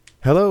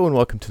Hello and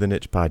welcome to the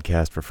Niche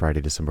Podcast for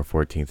Friday, December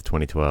 14th,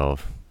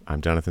 2012.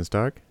 I'm Jonathan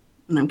Stark.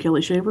 And I'm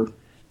Kelli Shaver.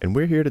 And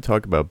we're here to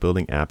talk about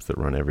building apps that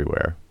run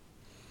everywhere.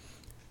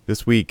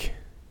 This week,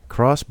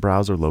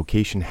 cross-browser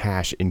location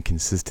hash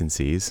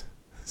inconsistencies.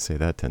 Say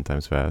that 10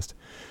 times fast.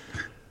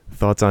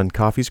 Thoughts on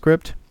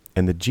CoffeeScript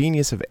and the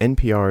genius of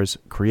NPR's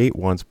Create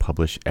Once,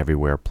 Publish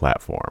Everywhere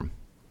platform.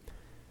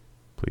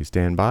 Please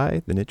stand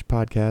by. The Niche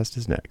Podcast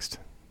is next.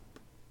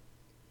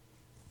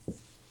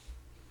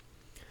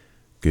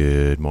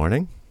 Good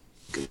morning.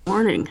 Good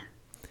morning.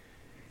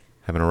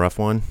 Having a rough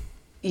one?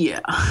 Yeah.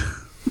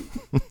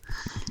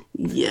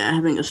 Yeah,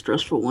 having a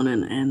stressful one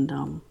and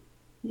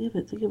I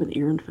think I have an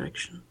ear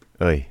infection.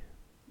 Oy.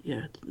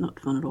 Yeah, it's not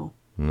fun at all.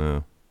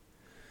 No.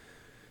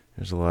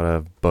 There's a lot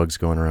of bugs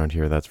going around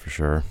here, that's for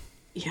sure.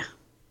 Yeah.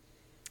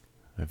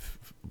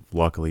 I've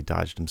luckily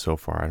dodged them so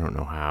far. I don't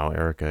know how.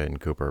 Erica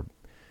and Cooper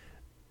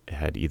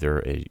had either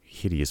a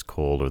hideous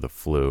cold or the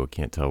flu. I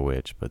can't tell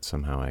which, but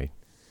somehow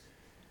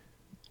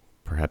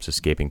perhaps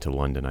escaping to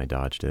London, I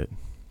dodged it.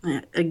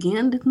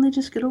 Again, didn't they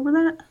just get over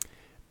that?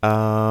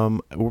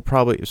 It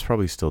was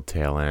probably still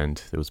tail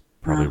end. It was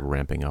probably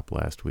ramping up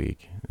last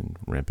week and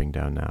ramping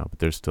down now. But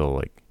there's still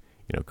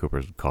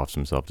Cooper coughs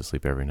himself to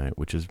sleep every night,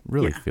 which is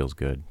really feels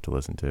good to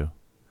listen to.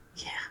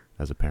 Yeah.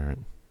 As a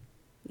parent.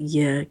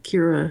 Yeah,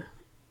 Kira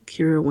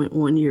went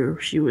 1 year.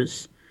 She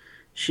was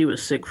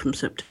sick from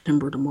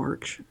September to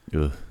March.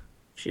 Ugh.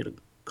 She had a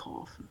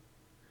cough,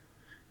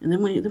 and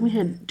then we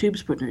had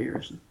tubes put in her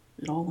ears, and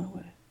it all went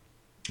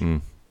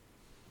away.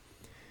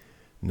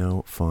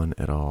 No fun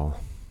at all.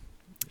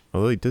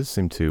 Although it does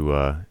seem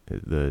to,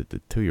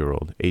 the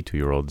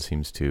 2-year-old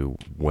seems to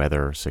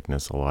weather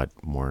sickness a lot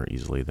more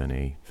easily than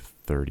a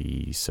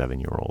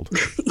 37-year-old.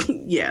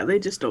 Yeah, they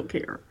just don't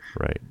care.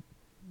 Right.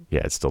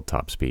 Yeah, it's still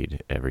top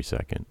speed every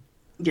second.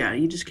 Yeah,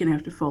 you just gonna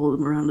have to follow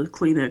them around with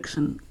Kleenex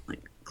and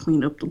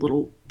clean up the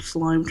little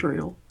slime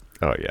trail.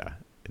 Oh yeah,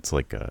 it's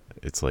like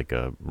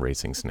a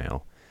racing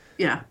snail.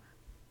 Yeah.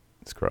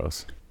 It's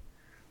gross.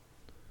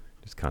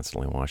 Just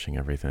constantly washing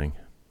everything.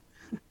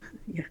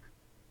 Yeah.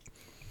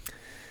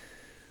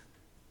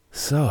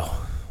 So,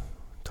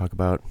 talk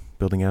about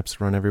building apps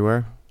that run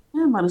everywhere?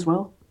 Yeah, might as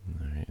well.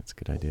 All right, that's a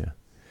good idea.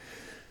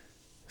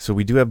 So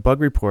we do have bug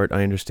report,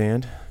 I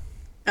understand.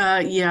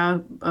 Yeah,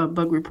 a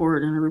bug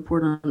report and a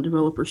report on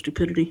developer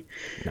stupidity.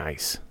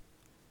 Nice.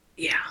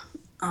 Yeah.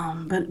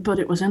 But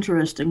it was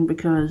interesting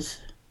because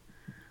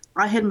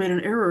I had made an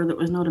error that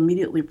was not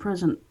immediately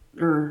present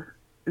or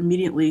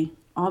immediately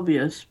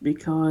obvious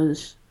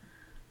because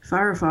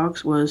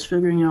Firefox was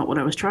figuring out what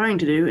I was trying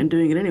to do and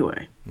doing it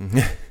anyway.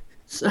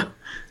 So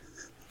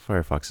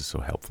Firefox is so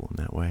helpful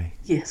in that way.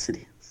 yes, it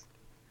is.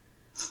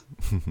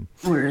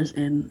 Whereas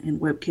in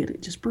WebKit,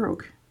 it just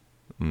broke.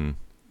 To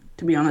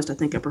be honest, I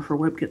think I prefer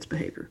WebKit's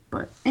behavior.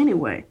 But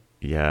anyway.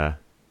 Yeah.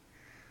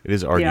 It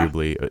is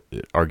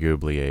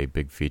arguably a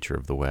big feature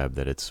of the web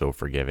that it's so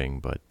forgiving,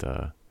 but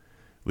at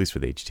least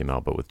with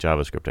HTML. But with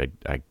JavaScript,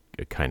 I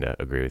kind of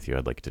agree with you.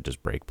 I'd like it to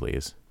just break,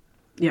 please.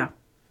 Yeah.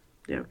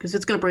 Yeah, because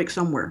it's going to break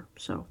somewhere.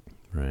 So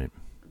right.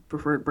 I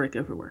prefer it break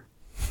everywhere.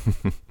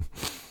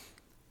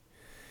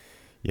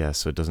 Yeah,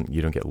 so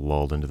you don't get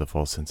lulled into the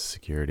false sense of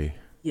security.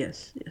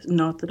 Yes.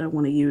 Not that I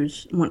want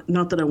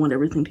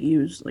everything to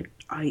use like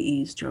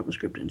IE's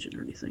JavaScript engine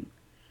or anything.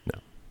 No.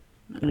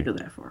 I'm not going to go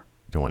that far.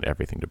 You don't want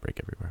everything to break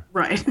everywhere.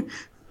 Right.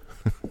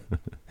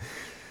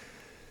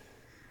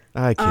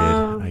 I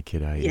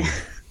kid. Yeah.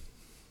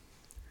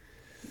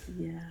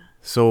 Yeah.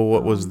 So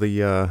what was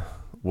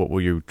what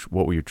were you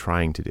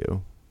trying to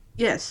do?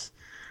 Yes.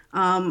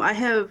 I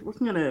have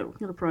working on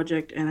a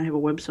project, and I have a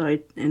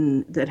website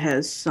that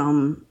has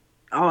some.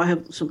 I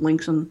have some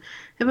links on.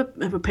 Have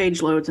a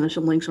page loads and have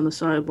some links on the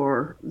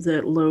sidebar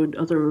that load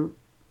other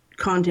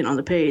content on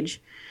the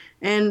page,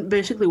 and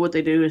basically what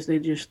they do is they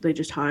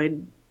just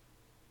hide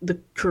the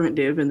current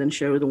div and then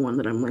show the one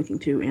that I'm linking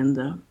to in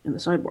the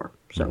sidebar.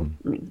 So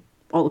I mean,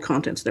 all the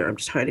content's there. I'm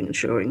just hiding and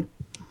showing.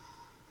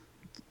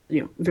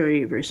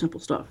 Very very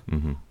simple stuff.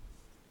 Mm-hmm.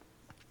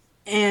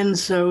 And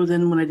so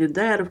then when I did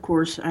that, of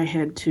course, I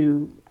had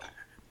to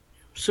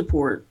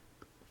support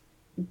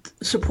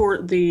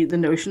the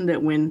notion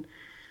that when,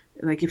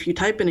 if you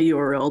type in a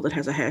URL that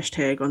has a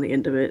hashtag on the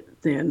end of it,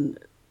 then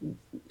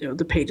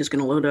the page is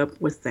going to load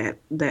up with that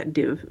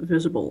div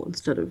visible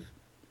instead of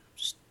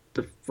just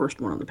the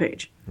first one on the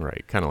page.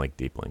 Right, kind of like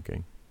deep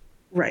linking.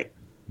 Right.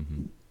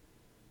 Mm-hmm.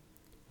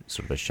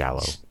 Sort of a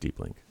shallow deep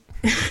link.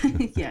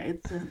 Yeah,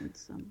 it's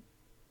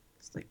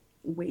like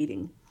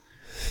wading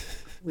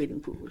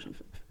pool or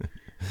something.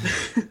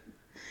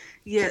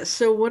 Yeah.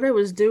 So what I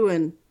was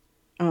doing,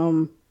 there's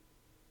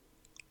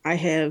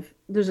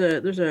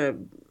a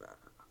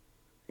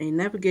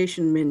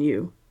navigation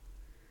menu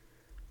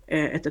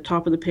at the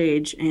top of the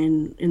page,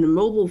 and in the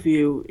mobile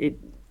view,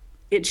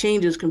 it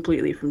changes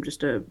completely from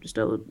just a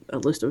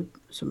list of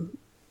some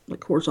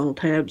horizontal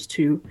tabs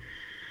to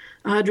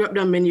a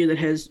drop-down menu that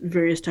has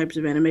various types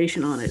of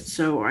animation on it.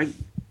 So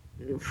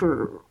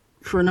for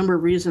a number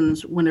of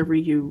reasons, whenever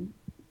you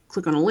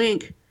click on a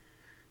link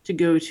to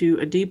go to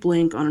a deep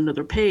link on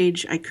another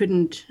page, I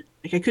couldn't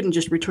like I couldn't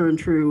just return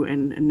true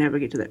and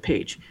navigate to that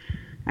page.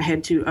 I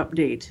had to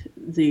update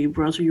the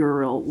browser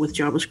URL with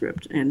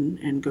JavaScript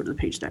and go to the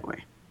page that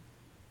way.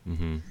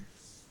 Mm-hmm.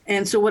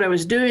 And so what I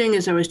was doing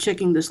is I was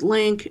checking this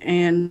link,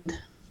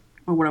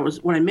 or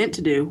what I meant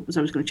to do was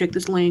I was going to check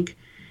this link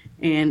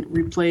and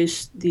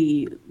replace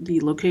the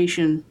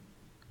location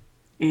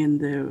and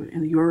the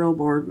URL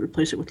bar,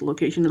 replace it with the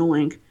location of the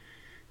link,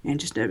 and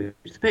just navigate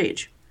to the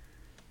page.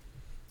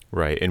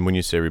 Right. And when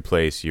you say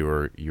replace,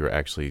 you're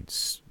actually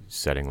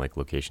setting like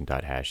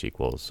location.hash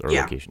equals or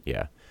location.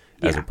 Yeah.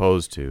 As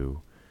opposed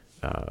to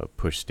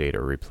push state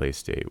or replace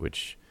state,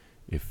 which,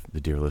 if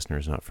the dear listener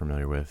is not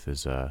familiar with,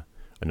 is a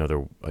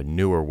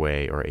new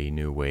way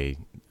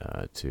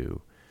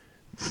to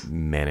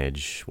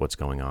manage what's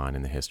going on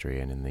in the history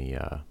and in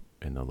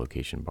the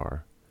location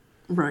bar.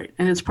 Right.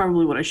 And it's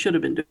probably what I should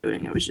have been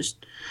doing. I was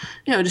just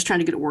trying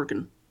to get it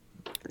working.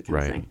 That kind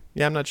of thing.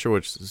 Yeah, I'm not sure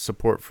which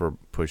support for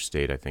push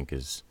state I think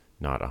is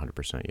not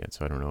 100% yet,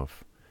 so I don't know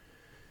if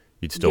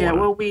you'd still want to.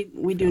 Yeah, well,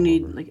 we do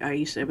need like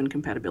IE7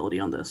 compatibility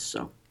on this,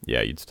 so.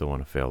 Yeah, you'd still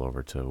want to fail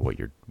over to what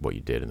you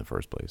did in the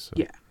first place.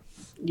 So.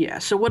 Yeah.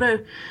 So what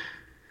I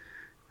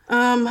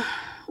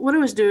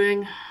was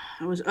doing,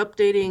 I was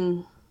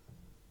updating.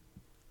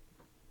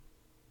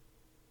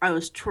 I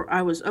was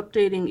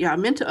updating. Yeah, I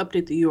meant to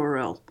update the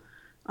URL.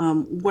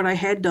 What I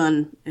had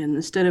done, and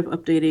instead of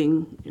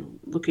updating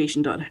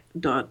location dot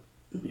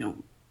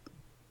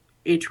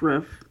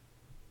href,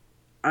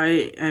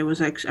 I was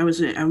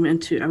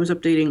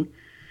updating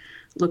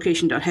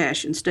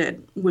location.hash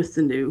instead with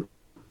the new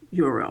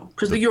URL,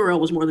 because the URL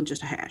was more than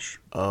just a hash.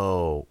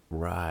 Oh,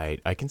 right.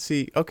 I can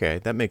see. Okay,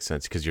 that makes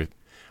sense, because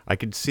I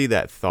could see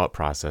that thought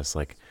process.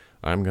 Like,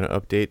 I'm going to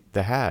update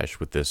the hash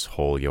with this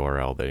whole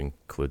URL that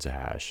includes a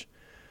hash,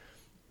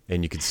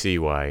 and you could see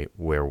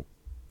where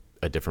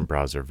a different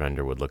browser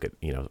vendor would look at,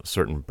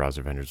 certain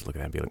browser vendors would look at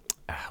that and be like,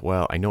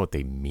 well, I know what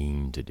they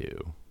mean to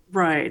do.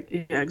 Right.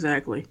 Yeah.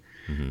 Exactly.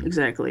 Mm-hmm.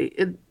 Exactly.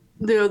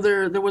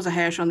 There was a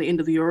hash on the end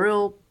of the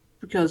URL,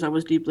 because I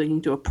was deep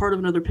linking to a part of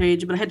another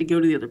page, but I had to go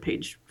to the other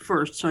page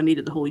first, so I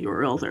needed the whole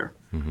URL there.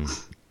 Mm-hmm.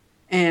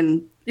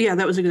 And yeah,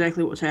 that was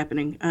exactly what was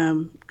happening.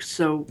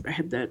 So I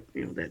had that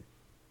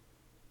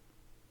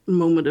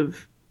moment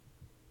of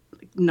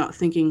not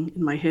thinking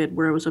in my head,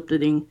 where I was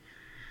updating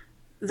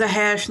the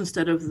hash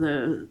instead of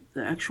the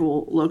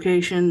actual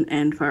location,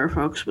 and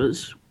Firefox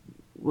was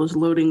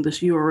loading this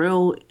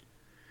URL,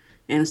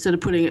 and instead of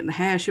putting it in the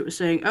hash, it was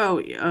saying,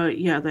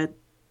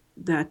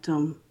 that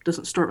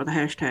doesn't start with a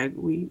hashtag.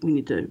 We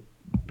need to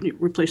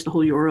replace the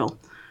whole URL.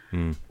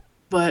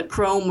 But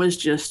Chrome was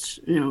just,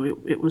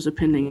 it was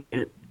appending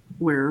it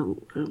where,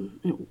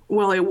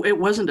 it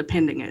wasn't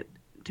appending it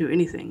to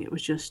anything. It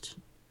was just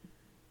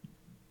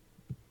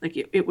like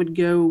it would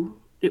go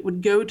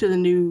to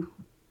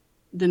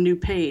the new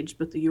page,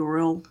 but the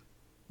URL,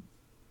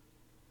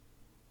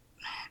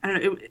 I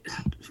don't know.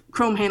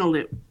 Chrome handled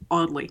it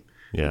oddly.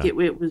 Yeah.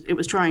 It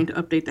was trying to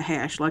update the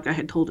hash like I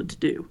had told it to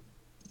do.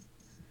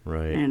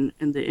 Right. And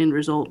the end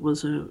result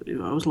was I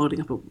was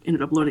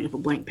ended up loading up a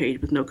blank page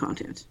with no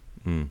content.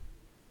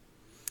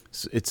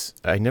 So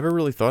I never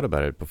really thought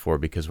about it before,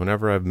 because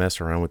whenever I've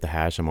messed around with the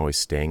hash, I'm always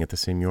staying at the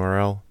same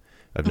URL.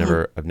 I've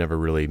never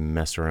really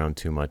messed around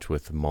too much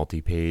with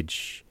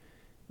multi-page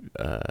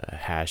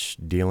hash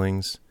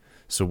dealings.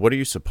 So what are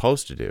you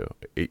supposed to do?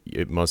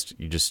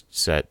 You just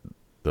set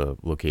the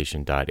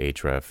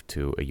location.href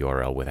to a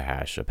URL with a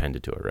hash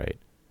appended to it, right?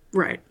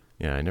 Right.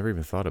 Yeah, I never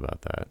even thought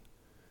about that.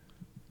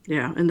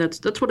 Yeah, and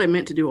that's what I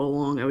meant to do all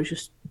along. I was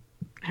just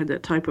had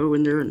that typo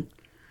in there, and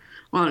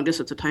well, I don't guess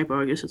it's a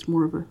typo. I guess it's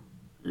more of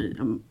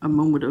a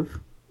moment of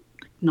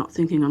not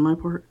thinking on my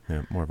part.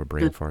 Yeah, more of a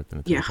brain fart than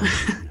a typo.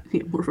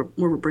 Yeah, more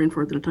of a brain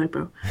fart than a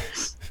typo.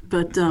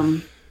 But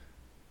so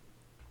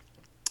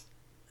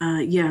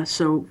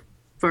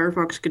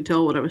Firefox could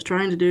tell what I was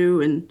trying to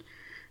do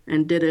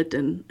and did it,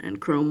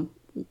 and Chrome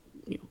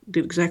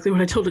did exactly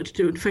what I told it to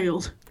do and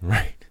failed.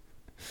 Right.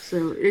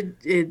 So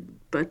it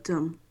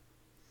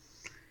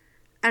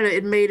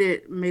made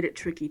it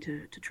tricky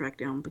to track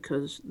down,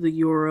 because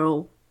the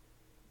URL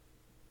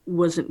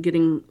wasn't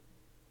getting,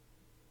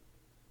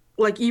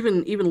 like,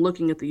 even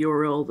looking at the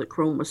URL that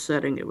Chrome was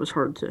setting, it was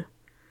hard to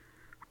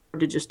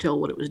just tell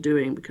what it was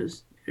doing,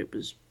 because it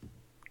was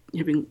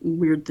having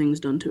weird things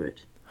done to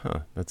it.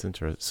 Huh, that's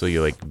interesting. So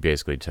you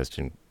basically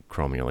testing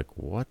Chrome and you're like,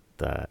 what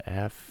the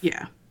F?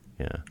 Yeah.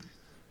 Yeah.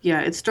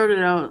 Yeah, it started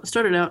out,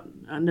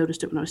 I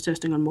noticed it when I was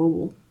testing on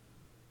mobile.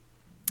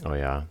 Oh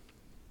yeah.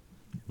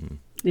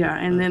 Yeah,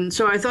 and then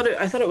so I thought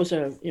it was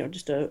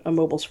just a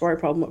mobile Safari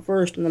problem at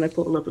first, and then I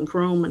pulled it up in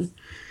Chrome, and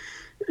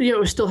it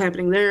was still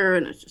happening there,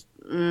 and it's just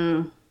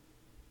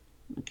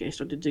okay. I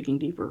started digging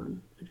deeper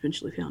and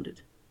eventually found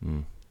it.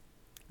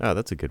 Oh,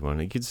 that's a good one.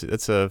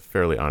 That's a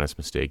fairly honest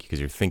mistake, because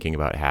you're thinking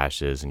about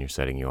hashes and you're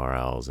setting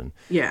URLs, and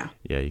yeah,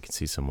 you could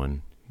see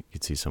someone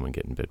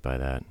getting bit by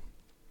that.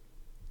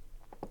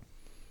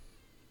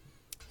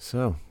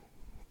 So,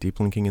 deep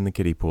linking in the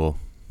kiddie pool.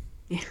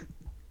 Yeah.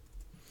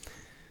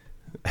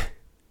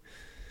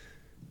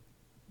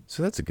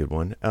 So that's a good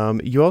one.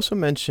 You also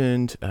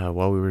mentioned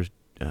while we were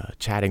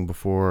chatting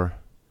before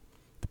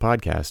the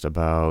podcast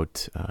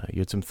about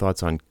you had some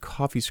thoughts on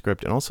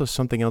CoffeeScript and also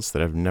something else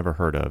that I've never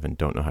heard of and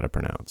don't know how to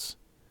pronounce.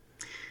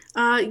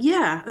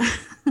 Yeah.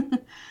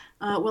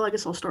 Well, I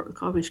guess I'll start with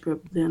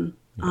CoffeeScript then.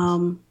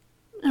 Yes.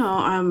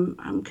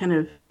 I'm kind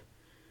of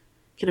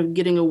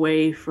getting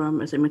away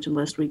from, as I mentioned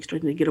last week,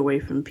 starting to get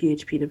away from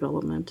PHP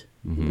development,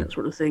 Mm-hmm. that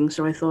sort of thing.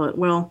 So I thought,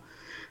 well,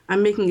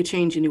 I'm making a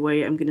change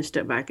anyway. I'm going to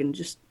step back and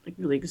just like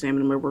really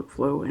examine my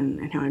workflow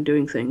and how I'm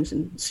doing things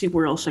and see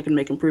where else I can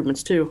make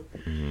improvements too.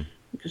 Mm-hmm.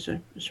 Because I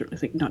certainly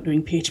think not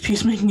doing PHP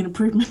is making an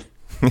improvement.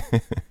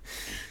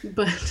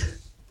 But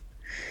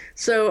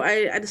so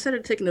I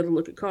decided to take another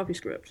look at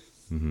CoffeeScript.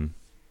 Mm-hmm.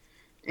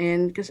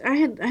 And because I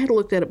had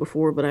looked at it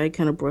before, but I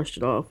kind of brushed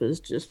it off as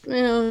just,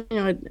 well,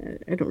 I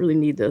don't really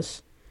need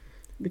this.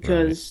 Right.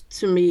 Because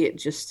to me, it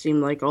just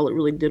seemed like all it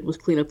really did was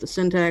clean up the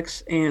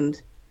syntax.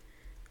 And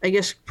I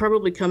guess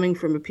probably coming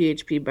from a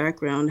PHP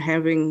background,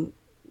 having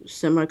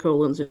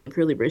semicolons and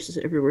curly braces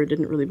everywhere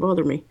didn't really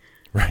bother me.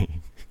 Right.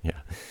 Yeah.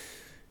 I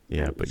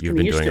Yeah. But was you've kind of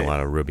been used doing a to it. lot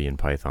of Ruby and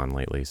Python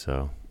lately,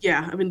 so.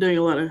 Yeah, I've been doing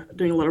a lot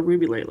of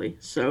Ruby lately,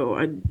 so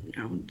I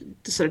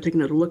decided to take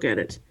another look at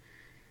it.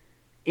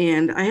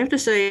 And I have to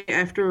say,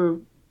 after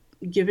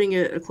giving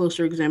it a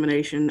closer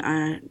examination,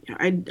 I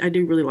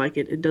do really like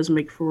it. It does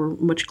make for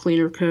much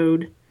cleaner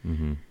code,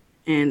 Mm-hmm.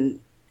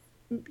 and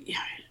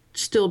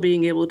still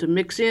being able to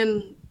mix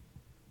in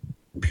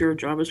pure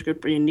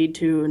JavaScript where you need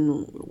to,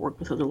 and work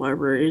with other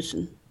libraries,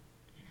 and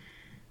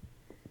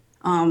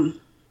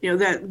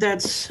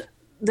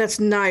that's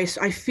nice.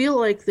 I feel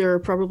like there are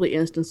probably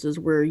instances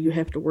where you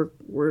have to work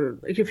where,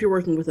 like, if you're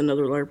working with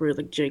another library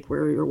like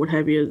jQuery or what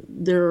have you,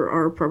 there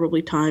are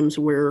probably times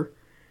where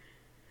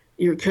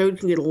your code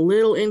can get a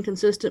little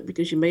inconsistent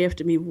because you may have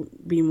to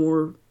be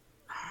more,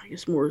 I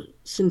guess, more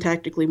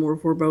syntactically more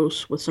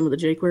verbose with some of the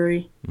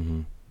jQuery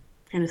Mm-hmm.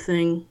 kind of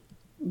thing.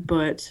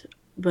 But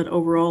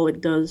overall, it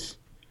does.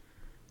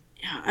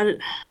 Yeah,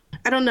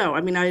 I don't know.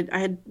 I mean, I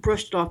had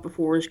brushed it off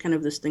before as kind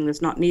of this thing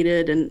that's not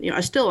needed, and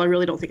I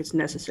really don't think it's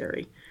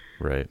necessary.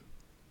 Right.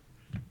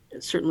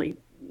 It's certainly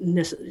you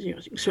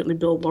can certainly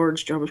build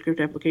large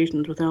JavaScript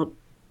applications without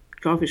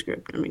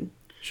CoffeeScript. I mean,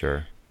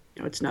 Sure.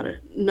 it's not a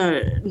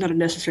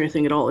necessary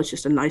thing at all. It's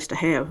just a nice to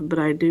have. But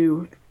I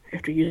do,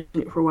 after using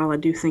it for a while, I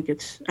do think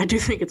it's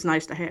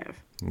nice to have.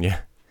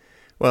 Yeah.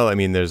 Well, I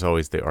mean, there's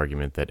always the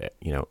argument that,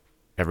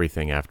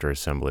 everything after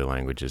assembly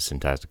language is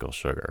syntactical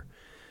sugar.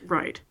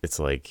 Right. It's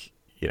like,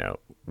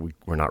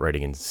 we're not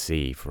writing in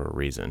C for a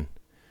reason.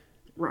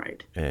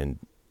 Right. And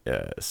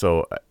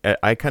so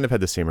I kind of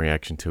had the same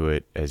reaction to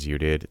it as you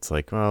did. It's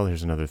like, well,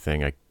 here's another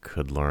thing I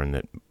could learn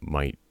that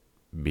might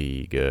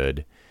be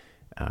good.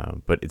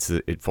 But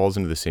it falls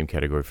into the same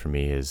category for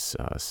me as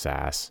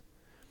SAS,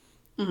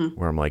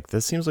 where I'm like,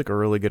 this seems like a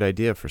really good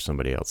idea for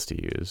somebody else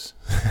to use.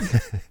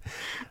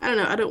 I don't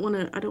know. I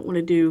don't want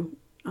to do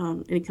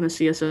any kind of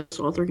CSS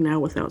authoring now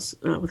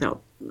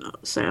without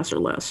SAS or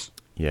less.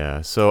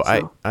 Yeah. So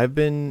So I've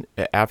been,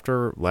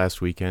 after last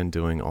weekend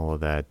doing all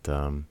of that,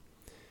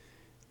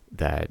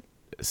 I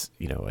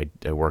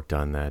worked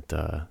on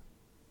that,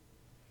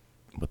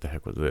 what the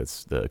heck was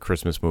this? The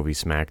Christmas movie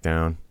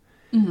Smackdown.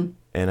 Mhm.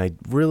 And I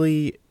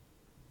really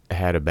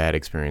had a bad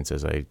experience,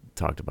 as I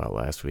talked about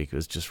last week. It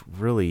was just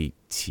really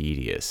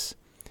tedious.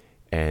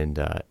 And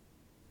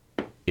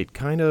it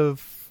kind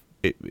of,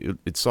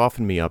 it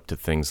softened me up to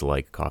things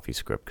like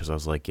CoffeeScript, because I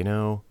was like,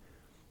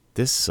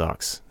 this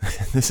sucks.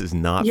 This is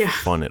not yeah.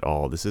 fun at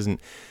all. This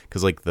isn't,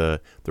 because like the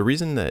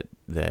reason that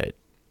the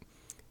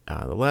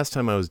last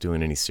time I was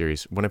doing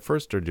when I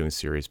first started doing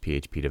serious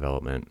PHP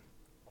development,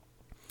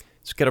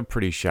 it's got a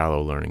pretty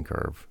shallow learning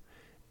curve.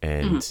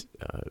 And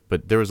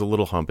but there was a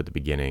little hump at the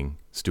beginning,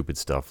 stupid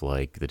stuff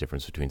like the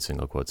difference between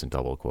single quotes and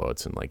double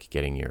quotes, and like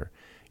getting your,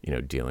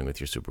 dealing with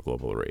your super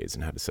global arrays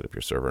and how to set up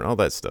your server and all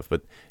that stuff.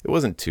 But it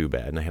wasn't too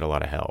bad, and I had a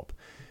lot of help.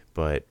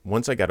 But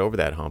once I got over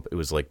that hump, it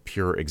was like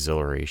pure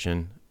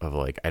exhilaration of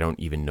like, I don't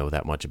even know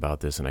that much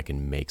about this and I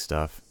can make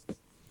stuff.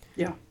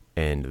 Yeah.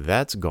 And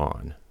that's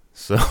gone.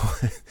 So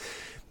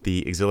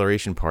the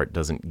exhilaration part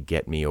doesn't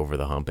get me over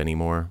the hump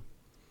anymore,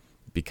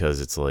 because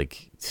it's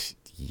like,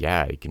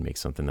 yeah, you can make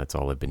something. That's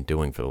all I've been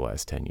doing for the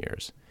last 10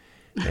 years.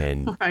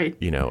 And, Right.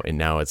 and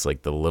now it's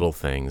like the little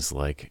things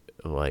like,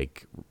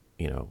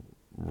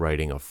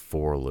 writing a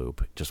for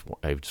loop. I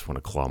just want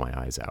to claw my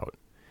eyes out.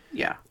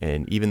 Yeah.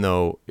 And even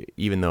though,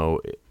 you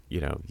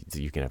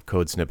can have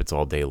code snippets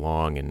all day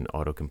long and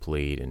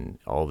autocomplete and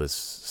all this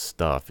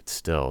stuff, it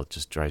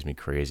just drives me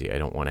crazy. I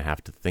don't want to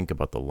have to think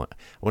about I want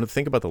to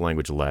think about the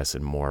language less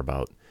and more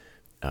about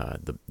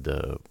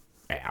the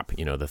app,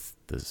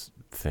 this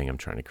thing I'm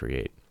trying to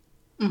create.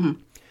 Mm-hmm.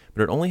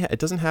 But it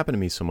doesn't happen to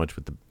me so much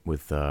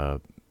with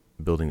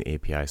building the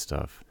API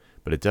stuff,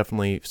 but it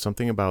definitely,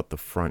 something about the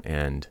front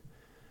end.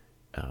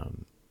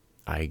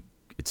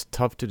 It's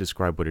tough to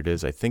describe what it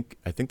is. I think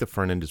the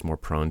front end is more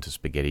prone to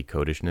spaghetti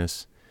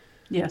codishness.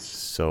 Yes.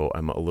 So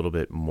I'm a little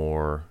bit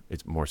more,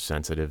 it's more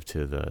sensitive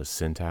to the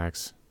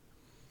syntax.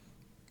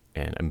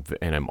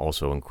 I'm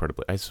also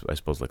incredibly, I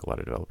suppose, like a lot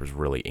of developers,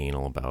 really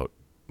anal about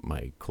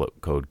my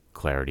code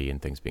clarity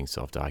and things being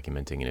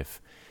self-documenting. And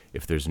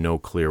if there's no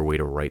clear way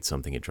to write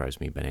something, it drives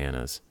me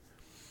bananas.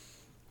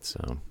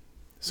 So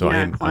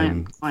Yeah,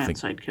 I'm client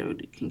side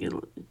code, it can get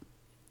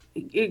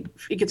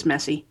it gets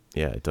messy.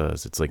 yeah, it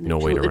does. It's like And no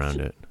way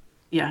around it.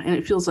 yeah, and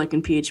it feels like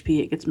in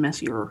PHP it gets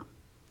messier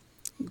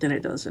than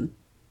it does in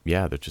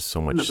Yeah, there's just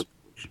another.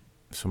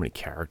 so many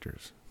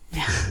characters.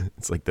 Yeah.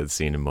 It's like that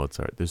scene in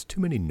Mozart. There's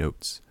too many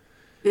notes.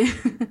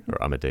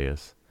 Or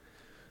Amadeus.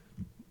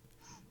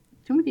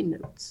 Too many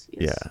notes.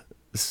 Yes. Yeah.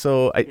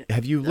 So Yeah.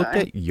 have you looked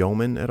at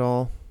Yeoman at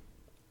all?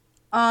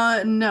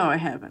 No, I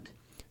haven't.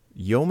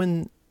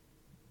 Yeoman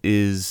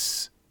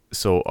is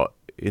so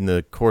in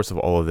the course of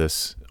all of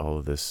this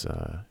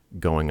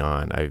going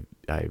on,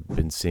 I've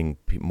been seeing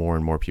more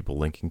and more people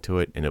linking to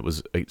it, and it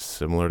was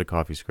similar to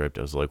CoffeeScript.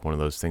 It was like one of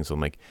those things. I'm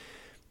like,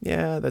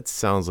 yeah, it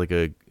seems like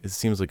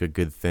a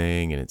good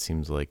thing, and it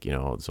seems like,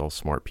 it's all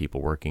smart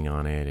people working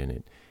on it, and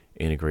it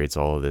integrates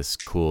all of this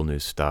cool new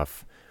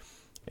stuff,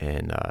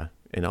 and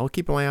I'll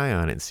keep my eye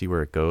on it and see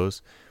where it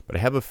goes. But I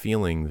have a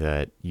feeling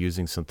that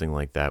using something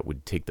like that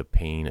would take the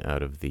pain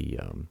out of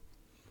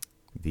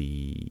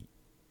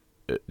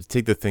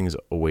take the things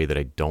away that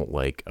I don't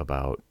like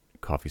about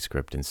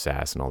CoffeeScript and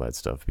Sass and all that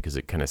stuff, because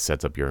it kind of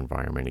sets up your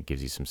environment. It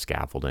gives you some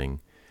scaffolding,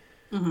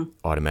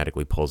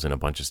 automatically pulls in a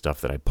bunch of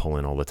stuff that I pull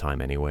in all the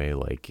time anyway,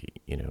 like,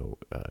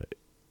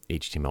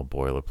 HTML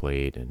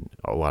boilerplate and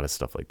a lot of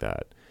stuff like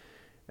that.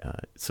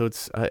 So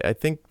I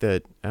think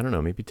that, I don't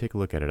know, maybe take a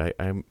look at it.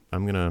 I'm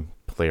going to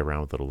play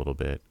around with it a little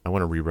bit. I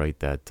want to rewrite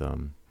that,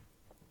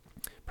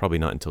 probably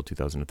not until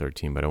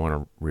 2013, but I want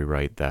to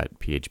rewrite that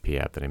PHP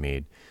app that I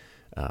made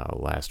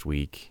last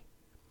week.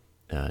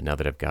 Now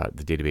that I've got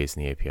the database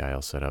and the API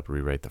all set up,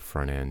 rewrite the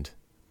front end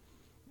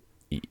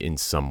in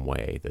some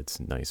way that's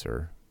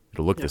nicer.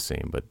 It'll look the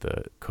same, but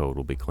the code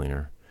will be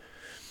cleaner,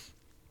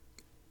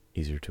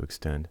 easier to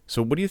extend.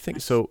 So what do you think?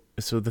 Nice.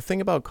 So the thing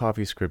about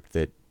CoffeeScript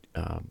that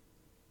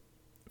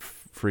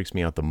freaks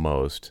me out the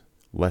most,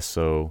 less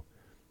so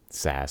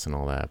Sass and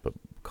all that, but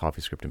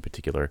CoffeeScript in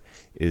particular,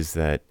 is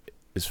that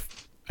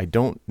I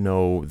don't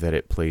know that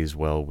it plays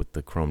well with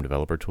the Chrome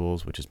developer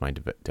tools, which is my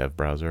dev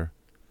browser.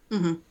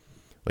 Mm-hmm.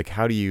 Like,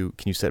 you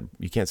can't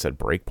set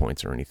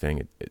breakpoints or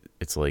anything.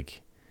 It's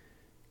like,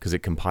 because it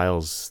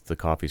compiles the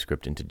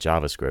CoffeeScript into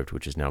JavaScript,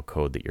 which is now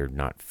code that you're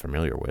not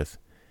familiar with.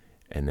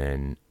 And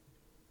then,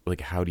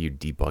 like, how do you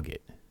debug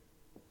it?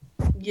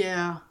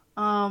 Yeah.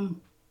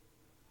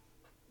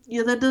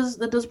 Yeah, that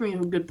does bring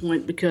up a good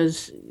point,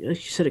 because,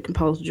 like you said, it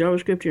compiles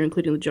JavaScript. You're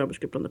including the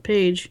JavaScript on the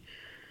page.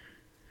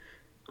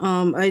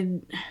 I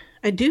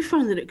do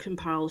find that it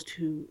compiles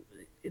to,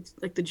 it's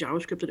like the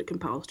JavaScript that it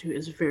compiles to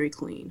is very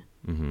clean.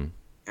 Mm-hmm.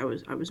 I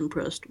was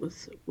impressed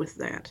with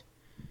that.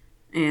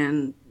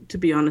 And to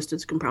be honest,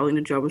 it's compiling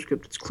to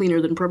JavaScript. It's cleaner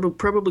than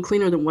probably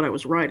cleaner than what I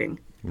was writing.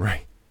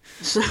 Right.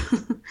 So,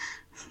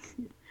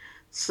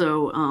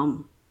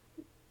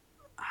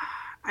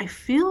 I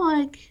feel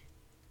like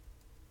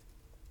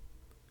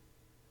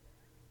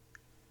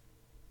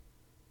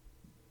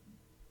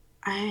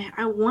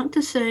I want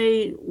to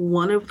say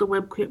one of the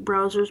web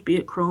browsers, be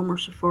it Chrome or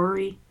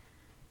Safari,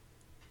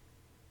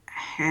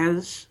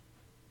 has,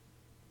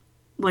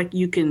 like,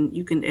 you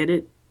can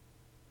edit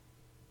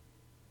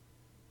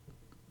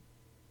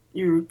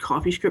your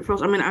CoffeeScript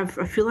files. I mean, I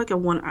feel like I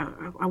want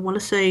to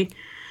say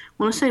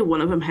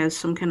one of them has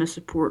some kind of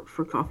support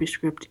for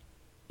CoffeeScript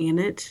in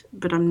it,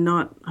 but I'm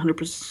not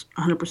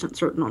 100%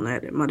 certain on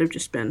that. It might have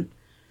just been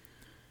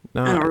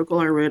an article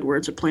I read where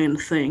it's a planned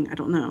thing. I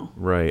don't know.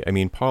 Right. I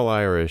mean, Paul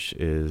Irish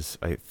is,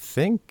 I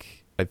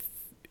think,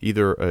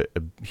 either a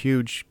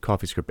huge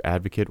CoffeeScript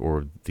advocate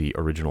or the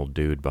original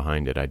dude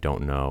behind it. I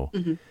don't know.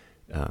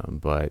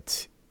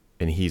 Mm-hmm.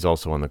 And he's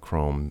also on the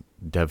Chrome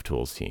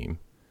DevTools team.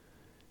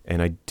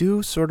 And I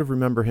do sort of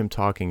remember him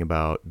talking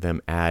about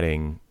them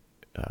adding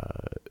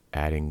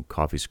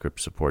CoffeeScript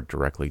support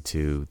directly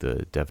to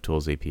the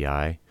DevTools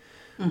API,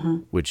 Mm-hmm.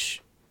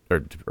 which,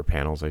 or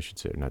panels, I should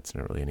say. That's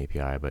not really an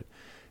API, but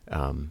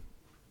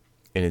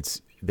and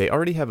they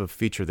already have a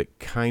feature that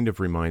kind of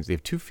reminds. They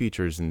have two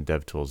features in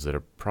DevTools that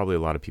are probably a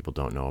lot of people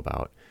don't know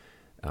about.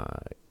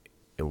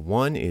 And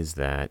one is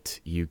that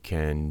you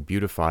can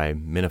beautify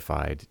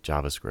minified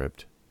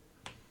JavaScript,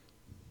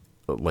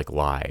 like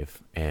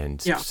live,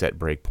 and set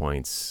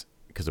breakpoints,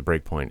 because a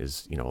breakpoint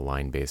is, a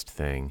line-based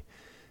thing.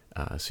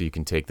 So you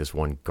can take this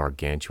one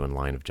gargantuan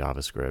line of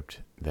JavaScript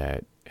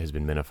that has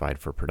been minified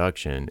for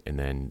production and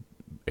then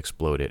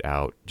explode it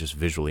out just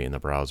visually in the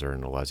browser,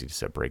 and allows you to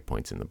set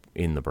breakpoints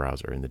in the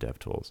browser in the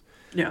DevTools.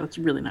 Yeah, that's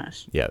really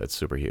nice. Yeah, that's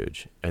super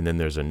huge. And then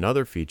there's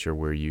another feature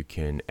where you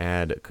can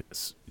add,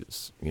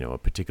 a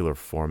particular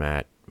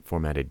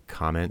formatted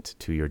comment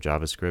to your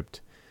JavaScript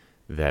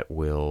that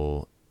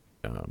will.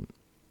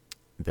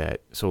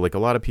 So like a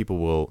lot of people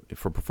will,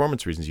 for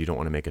performance reasons, you don't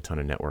want to make a ton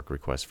of network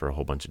requests for a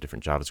whole bunch of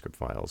different JavaScript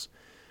files.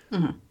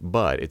 Mm-hmm.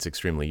 But it's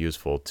extremely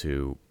useful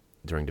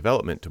during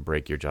development, to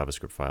break your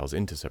JavaScript files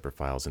into separate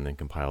files and then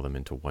compile them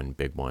into one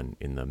big one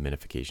in the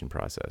minification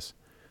process.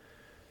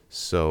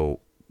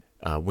 So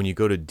when you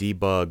go to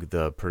debug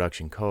the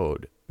production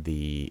code,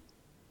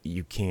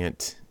 you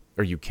can't,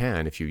 or you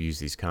can, if you use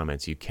these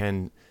comments, you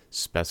can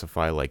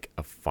specify like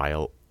a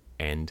file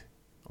end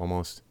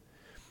almost,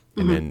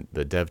 and then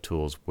the dev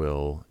tools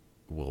will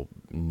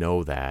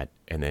know that,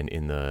 and then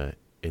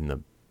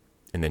and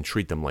then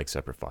treat them like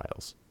separate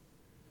files,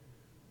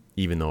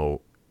 even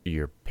though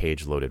your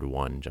page loaded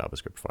one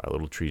JavaScript file.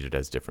 It'll treat it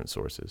as different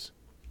sources.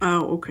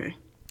 Oh, okay.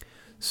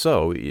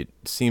 So it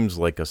seems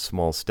like a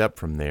small step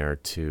from there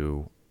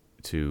to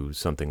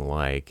something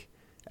like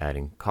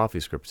adding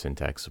CoffeeScript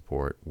syntax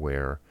support,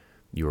 where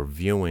you're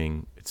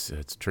viewing. It's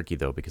tricky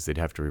though, because they'd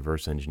have to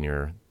reverse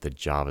engineer the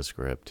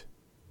JavaScript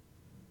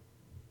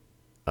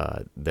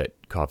that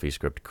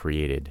CoffeeScript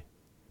created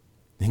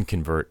and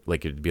convert,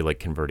 like it'd be like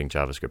converting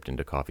JavaScript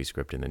into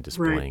CoffeeScript and then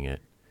displaying it.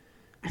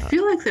 I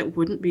feel like that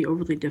wouldn't be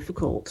overly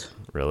difficult.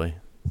 Really?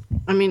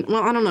 I mean,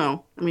 well, I don't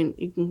know. I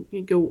mean,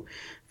 you go.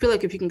 I feel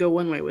like if you can go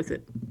one way with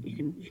it, you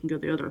can go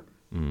the other.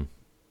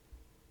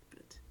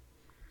 But,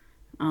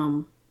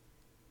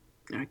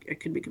 I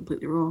could be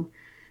completely wrong.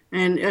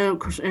 And of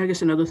course, I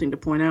guess another thing to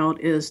point out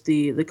is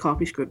the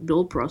CoffeeScript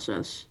build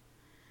process.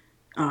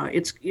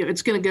 It's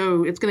gonna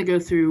go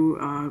through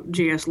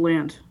JS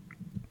land,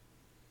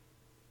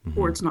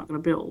 or it's not gonna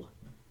build.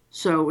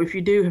 So if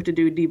you do have to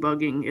do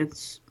debugging,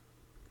 it's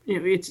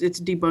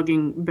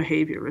debugging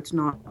behavior. It's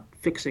not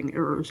fixing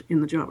errors in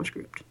the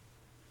JavaScript.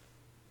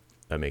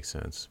 That makes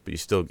sense. But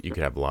you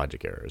could have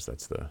logic errors.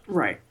 That's the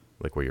Right.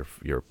 like where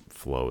your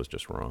flow is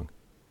just wrong.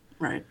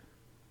 Right.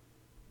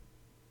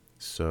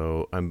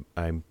 So I'm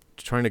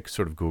trying to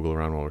sort of Google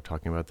around while we're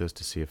talking about this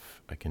to see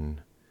if I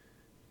can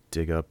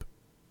dig up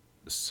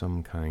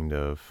some kind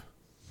of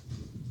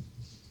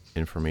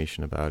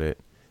information about it,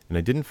 and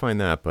I didn't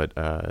find that. But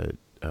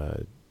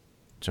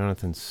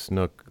Jonathan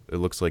Snook, it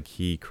looks like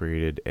he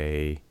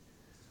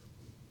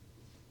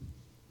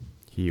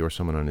or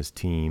someone on his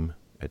team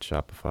at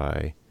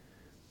Shopify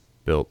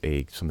built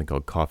something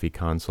called Coffee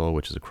Console,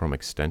 which is a Chrome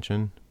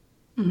extension,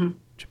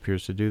 which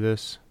appears to do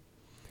this.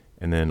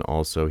 And then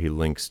also he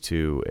links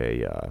to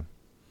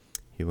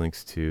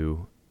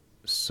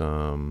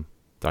some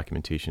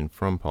documentation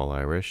from Paul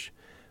Irish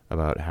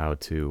about how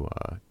to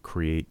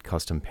create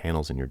custom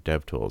panels in your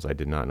dev tools. I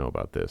did not know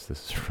about this.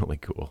 This is really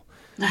cool.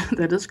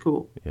 That is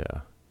cool.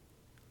 Yeah.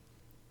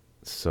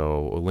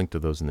 So we'll link to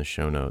those in the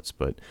show notes.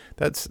 But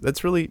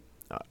that's really,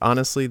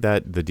 honestly,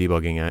 that the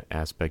debugging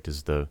aspect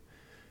is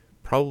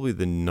probably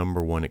the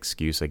number one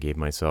excuse I gave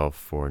myself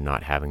for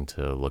not having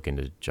to look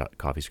into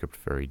CoffeeScript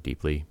very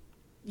deeply.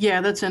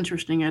 Yeah, that's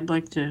interesting. I'd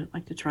like to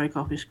try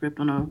CoffeeScript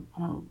on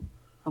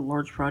a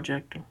large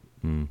project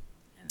and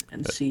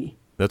see.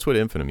 That's what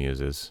Infinium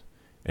uses,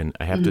 and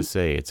I have to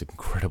say it's a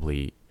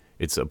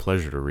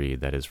pleasure to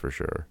read. That is for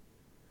sure.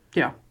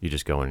 Yeah. You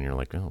just go in and you're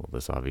like, oh,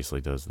 this obviously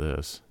does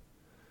this.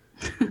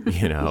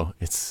 You know,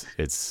 it's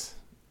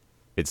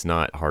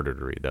not harder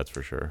to read. That's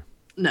for sure.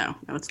 No,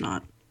 it's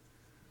not.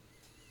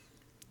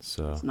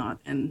 So it's not,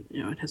 and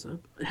it has a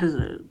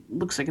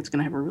looks like it's going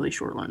to have a really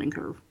short learning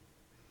curve.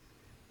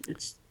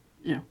 It's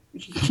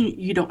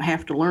you don't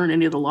have to learn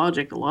any of the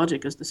logic. The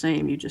logic is the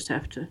same. You just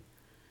have to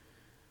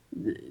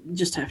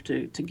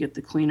get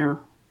the cleaner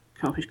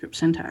CoffeeScript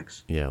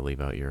syntax. Yeah, leave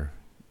out your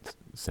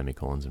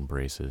semicolons and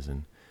braces,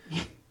 and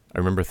I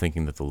remember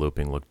thinking that the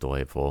looping looked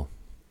delightful.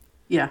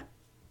 Yeah.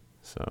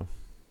 So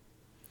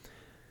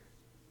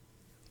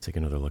take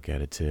another look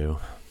at it too.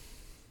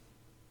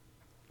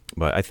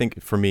 But I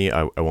think for me,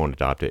 I won't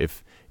adopt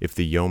it. If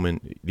the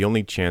Yeoman, the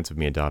only chance of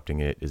me adopting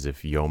it is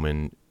if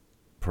Yeoman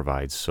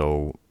provides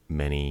so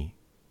many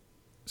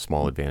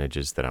small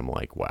advantages that I'm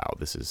like, wow,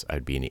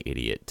 I'd be an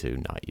idiot to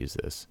not use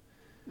this.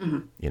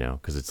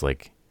 Because it's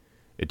like,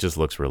 it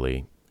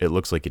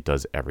looks like it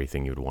does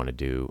everything you'd want to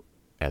do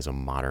as a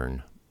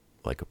modern,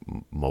 like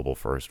mobile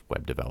first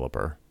web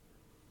developer.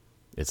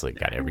 It's like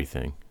got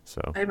everything.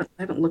 So I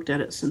haven't looked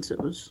at it since it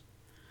was.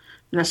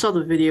 And I saw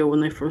the video when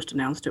they first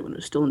announced it when it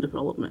was still in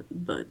development,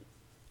 but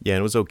yeah,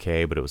 it was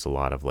okay, but it was a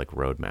lot of like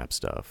roadmap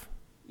stuff.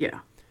 Yeah.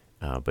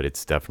 But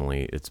it's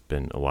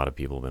been a lot of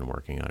people have been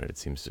working on it. It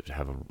seems to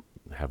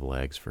have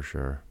legs for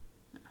sure.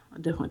 I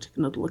definitely took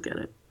another look at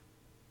it.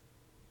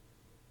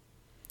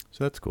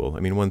 So that's cool. I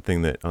mean, one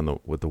thing that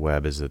with the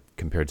web is that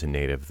compared to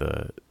native,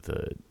 the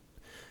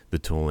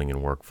tooling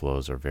and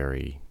workflows are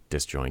very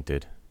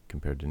disjointed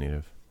compared to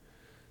native.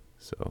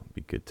 So it'd be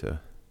good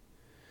to.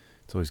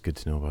 It's always good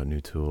to know about new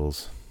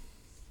tools.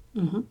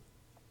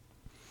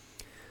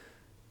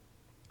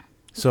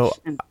 So,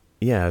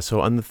 so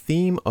on the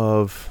theme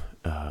of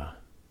apps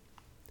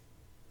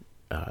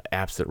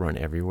that run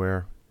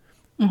everywhere,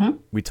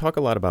 we talk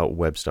a lot about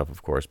web stuff,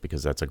 of course,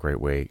 because that's a great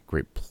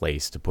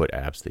place to put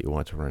apps that you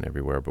want to run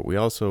everywhere. But we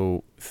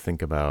also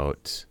think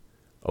about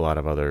a lot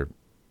of other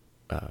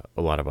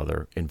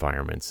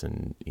environments,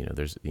 and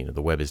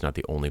the web is not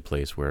the only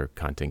place where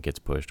content gets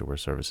pushed or where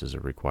services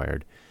are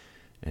required.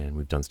 And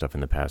we've done stuff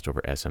in the past over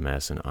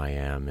SMS and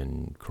IM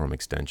and Chrome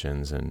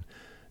extensions and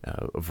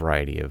a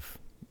variety of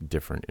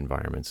different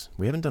environments.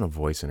 We haven't done a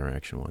voice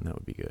interaction one. That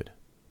would be good.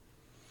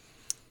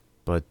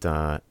 But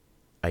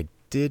I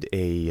did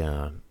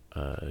a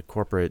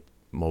corporate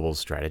mobile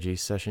strategy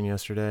session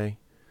yesterday,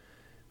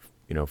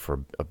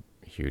 for a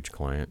huge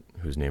client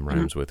whose name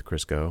rhymes with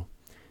Crisco.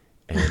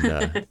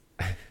 And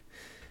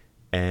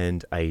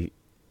and I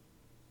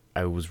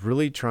was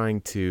really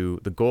trying to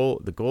the goal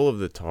of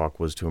the talk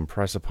was to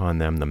impress upon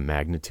them the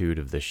magnitude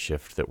of the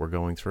shift that we're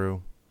going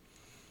through.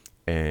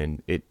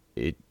 And it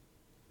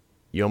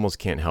you almost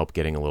can't help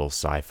getting a little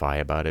sci-fi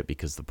about it,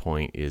 because the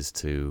point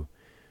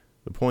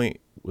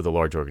with a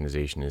large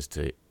organization is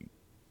to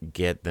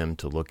get them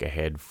to look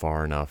ahead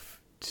far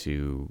enough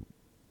so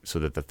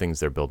that the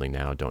things they're building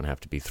now don't have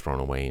to be thrown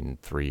away in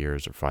 3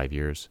 years or 5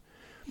 years.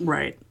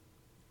 Right.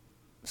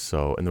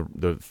 So, and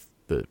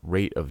the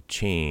rate of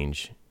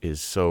change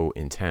is so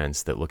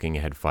intense that looking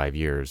ahead 5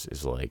 years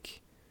is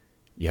like,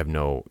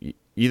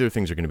 either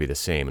things are going to be the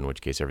same, in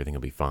which case everything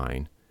will be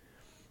fine,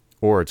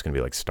 or it's going to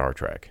be like Star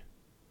Trek.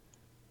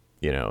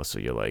 So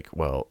you're like,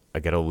 well, I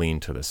got to lean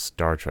to the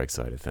Star Trek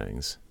side of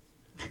things.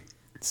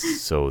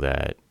 So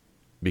that,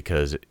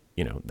 because,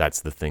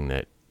 that's the thing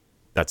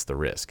that's the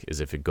risk,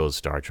 is if it goes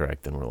Star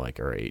Trek, then we're like,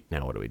 all right,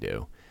 now what do we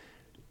do?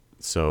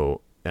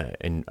 So,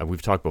 and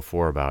we've talked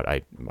before about,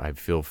 I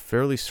feel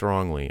fairly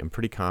strongly, I'm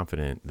pretty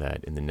confident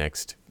that in the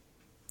next,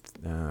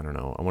 I don't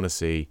know, I'm going to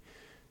say,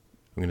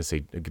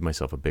 give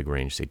myself a big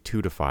range, say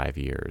 2 to 5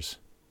 years,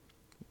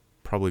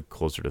 probably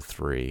closer to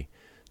 3,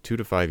 2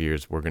 to 5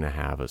 years, we're going to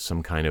have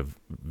some kind of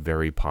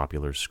very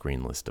popular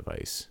screenless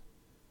device,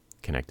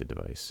 connected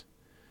device.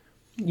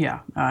 Yeah,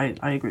 I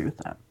agree with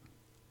that.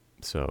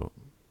 So,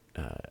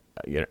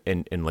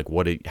 and like,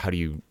 how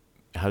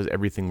does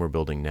everything we're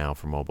building now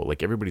for mobile,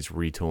 like everybody's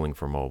retooling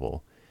for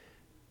mobile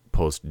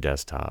post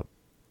desktop,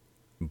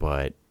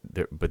 but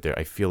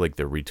I feel like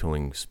they're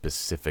retooling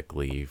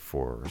specifically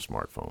for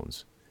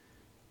smartphones.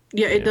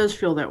 Yeah, it does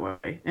feel that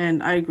way,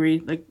 and I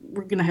agree. Like,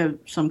 we're gonna have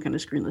some kind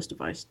of screenless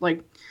device.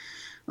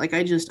 Like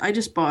I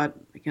just bought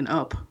like an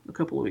Up a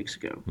couple of weeks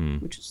ago,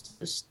 which is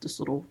this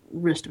little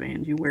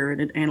wristband. You wear it,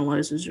 it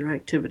analyzes your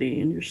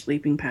activity and your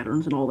sleeping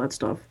patterns and all that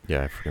stuff.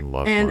 Yeah, I freaking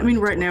love. And I mean,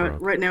 right now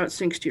it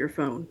syncs to your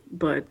phone,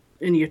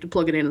 and you have to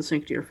plug it in and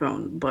sync to your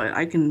phone. But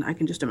I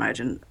can just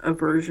imagine a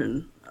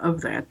version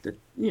of that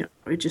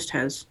it just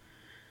has.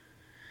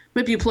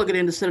 Maybe you plug it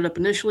in to set it up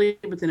initially,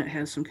 but then it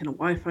has some kind of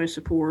Wi-Fi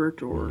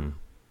support or.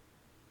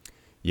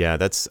 Yeah,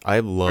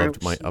 I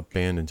loved my Up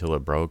band until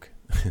it broke.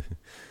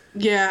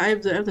 Yeah, I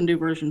have the new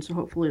version, so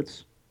hopefully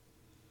it's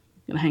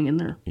gonna hang in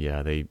there.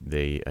 Yeah,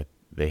 they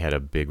had a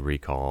big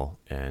recall,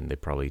 and they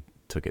probably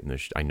took it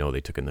I know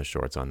they took in the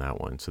shorts on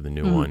that one. So the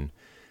new one,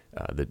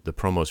 the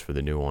promos for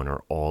the new one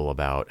are all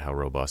about how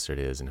robust it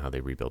is and how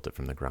they rebuilt it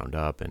from the ground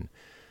up. And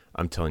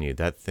I'm telling you,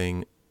 that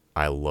thing,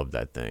 I love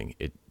that thing.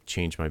 It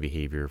changed my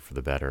behavior for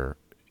the better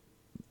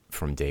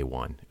from day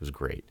one. It was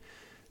great.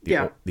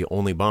 The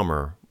only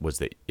bummer was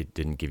that it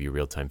didn't give you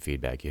real-time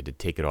feedback. You had to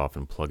take it off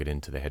and plug it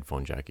into the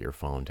headphone jack of your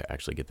phone to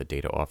actually get the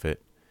data off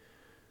it,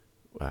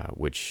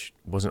 which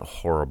wasn't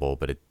horrible,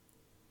 but it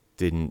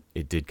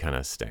did kind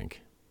of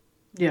stink.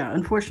 Yeah,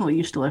 unfortunately,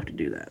 you still have to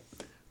do that.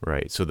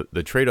 Right. So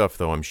the trade-off,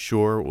 though, I'm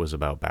sure, was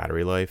about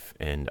battery life,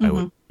 and I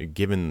would,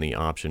 given the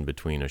option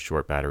between a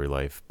short battery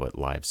life but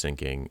live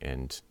syncing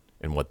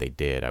and what they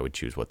did, I would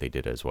choose what they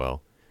did as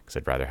well, because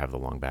I'd rather have the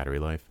long battery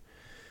life.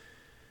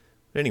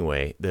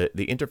 Anyway, the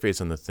interface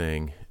on the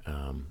thing,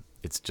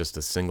 it's just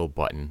a single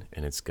button,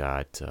 and it's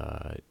got,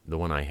 the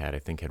one I had, I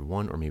think, had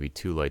 1 or maybe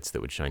 2 lights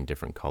that would shine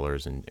different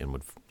colors and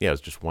would, it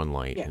was just one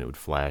light, and it would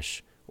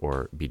flash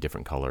or be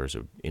different colors. It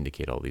would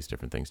indicate all these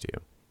different things to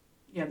you.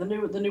 Yeah, the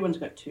new one's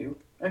got 2.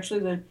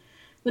 Actually,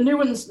 the new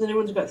one's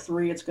got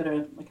 3. It's got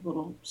a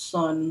little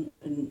sun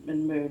and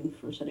moon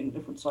for setting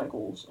different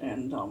cycles,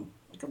 and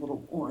like a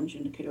little orange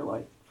indicator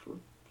light for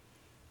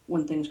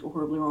when things go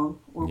horribly wrong,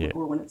 or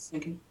when it's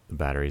sinking. The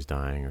battery's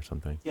dying or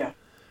something. Yeah.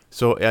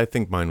 So I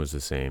think mine was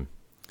the same,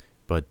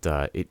 but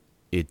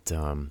it's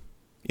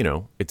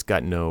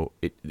got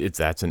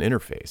that's an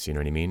interface. You know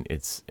what I mean?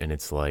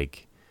 It's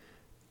like,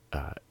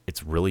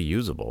 it's really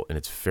usable, and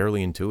it's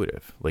fairly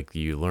intuitive. Like,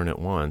 you learn it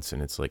once,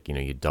 and it's like,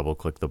 you double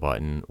click the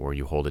button, or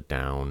you hold it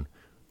down,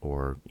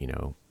 or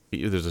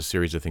there's a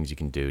series of things you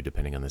can do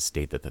depending on the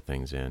state that the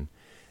thing's in.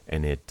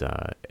 And it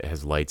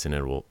has lights, and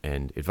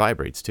it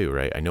vibrates too,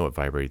 right? I know it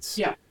vibrates.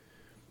 Yeah.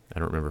 I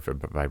don't remember if it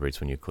vibrates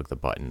when you click the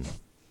button.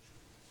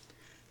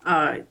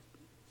 Yeah,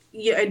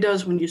 it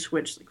does when you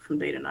switch from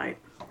day to night.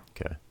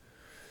 Okay.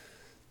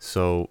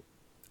 So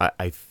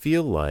I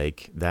feel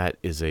like that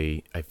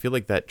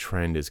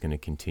trend is going to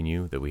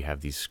continue, that we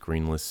have these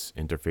screenless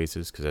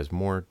interfaces, because as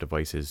more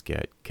devices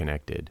get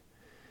connected,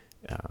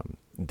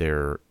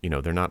 they're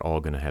not all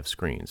going to have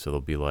screens. So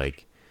they'll be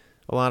like,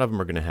 a lot of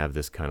them are going to have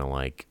this kind of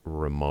like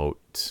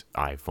remote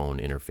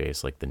iPhone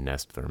interface, like the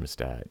Nest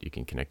thermostat. You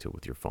can connect it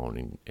with your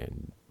phone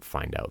and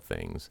find out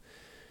things.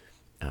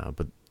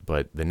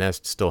 But the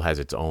Nest still has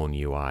its own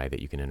UI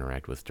that you can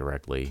interact with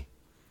directly.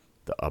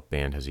 The Up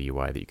band has a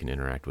UI that you can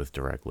interact with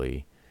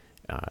directly.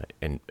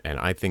 And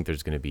I think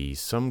there's going to be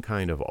some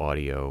kind of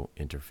audio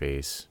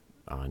interface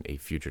on a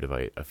future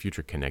device, a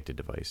future connected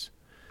device.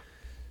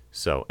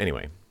 So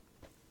anyway,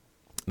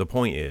 the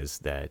point is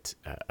that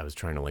I was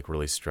trying to like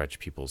really stretch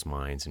people's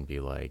minds and be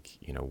like,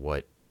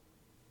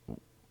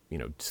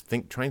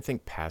 try and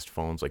think past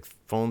phones. Like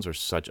phones are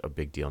such a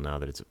big deal now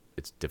that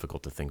it's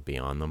difficult to think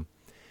beyond them.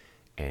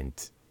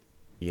 And,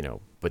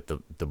 but the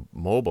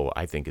mobile,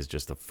 I think, is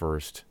just the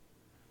first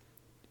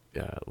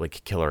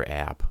like killer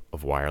app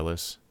of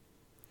wireless.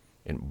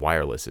 And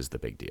wireless is the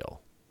big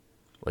deal.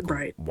 Like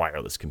Right.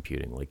 wireless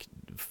computing, like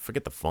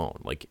forget the phone.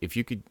 Like if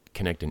you could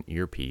connect an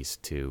earpiece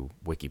to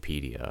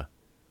Wikipedia,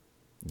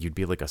 you'd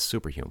be like a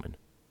superhuman.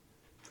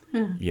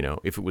 Yeah.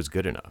 If it was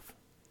good enough,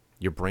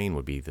 your brain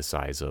would be the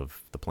size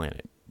of the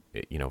planet,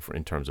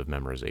 in terms of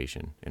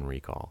memorization and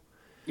recall.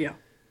 Yeah.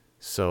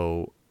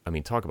 So, I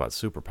mean, talk about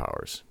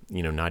superpowers,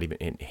 not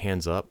even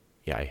hands up.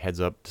 Yeah. Heads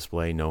up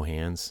display, no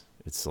hands.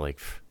 It's like,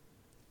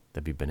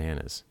 that'd be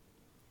bananas.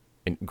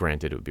 And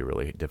granted, it would be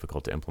really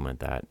difficult to implement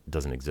that. It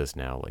doesn't exist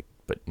now,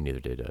 but neither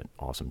did an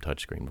awesome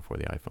touchscreen before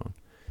the iPhone.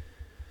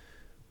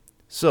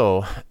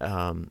 So,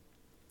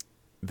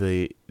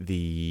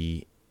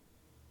 the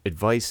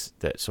advice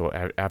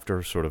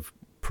after sort of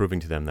proving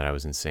to them that I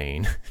was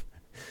insane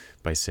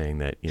by saying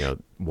that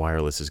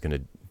wireless is going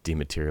to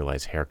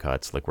dematerialize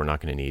haircuts, like we're not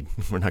going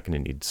to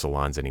need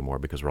salons anymore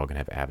because we're all going to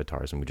have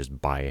avatars and we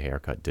just buy a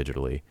haircut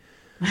digitally.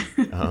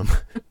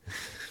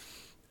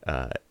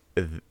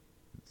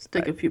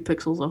 Stick a few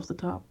pixels off the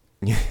top.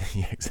 Yeah,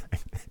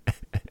 exactly.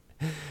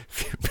 A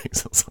few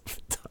pixels off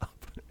the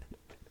top.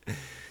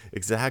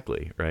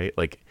 Exactly, right?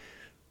 Like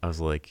I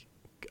was like,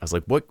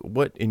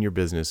 what in your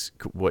business,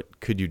 what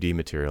could you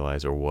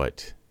dematerialize, or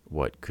what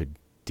could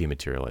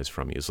dematerialize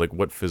from you? It's like,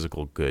 what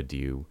physical good do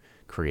you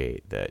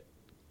create that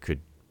could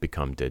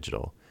become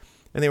digital?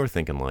 And they were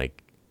thinking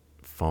like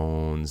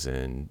phones,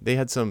 and they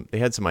had some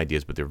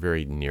ideas, but they're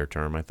very near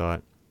term, I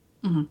thought.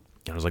 Mm-hmm.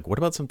 And I was like, what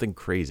about something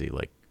crazy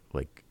like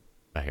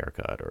a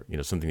haircut, or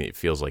something that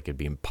feels like it'd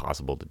be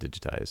impossible to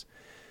digitize?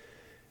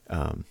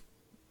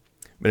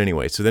 But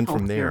anyway, so then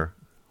from there,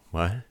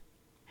 what?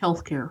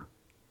 Healthcare.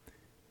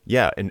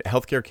 Yeah, and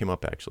healthcare came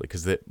up actually,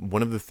 because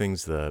one of the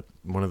things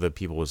one of the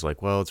people was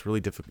like, well, it's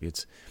really difficult.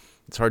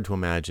 It's hard to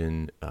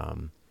imagine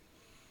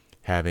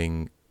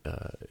having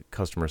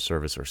customer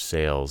service or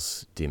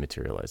sales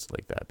dematerialized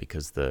like that,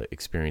 because the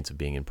experience of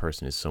being in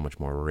person is so much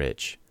more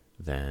rich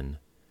than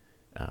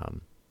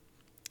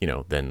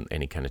than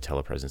any kind of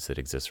telepresence that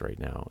exists right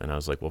now. And I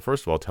was like, well,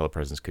 first of all,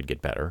 telepresence could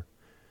get better.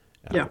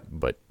 Yeah.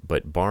 But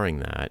barring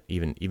that,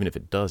 even if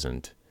it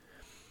doesn't,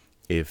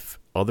 if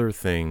other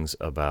things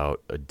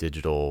about a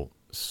digital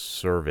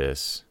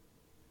service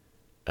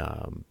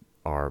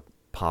are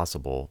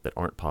possible that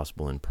aren't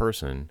possible in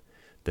person,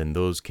 then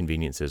those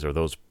conveniences or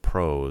those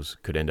pros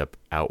could end up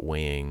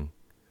outweighing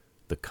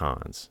the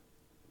cons.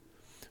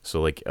 So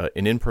like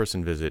an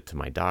in-person visit to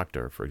my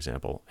doctor, for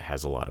example,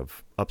 has a lot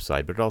of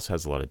upside, but it also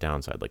has a lot of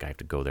downside. Like I have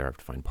to go there, I have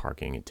to find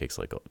parking. It takes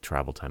like a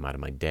travel time out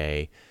of my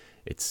day.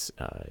 It's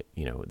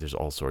there's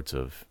all sorts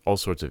of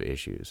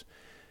issues.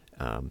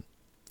 But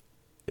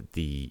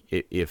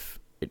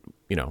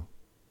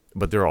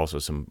there are also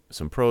some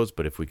pros.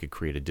 But if we could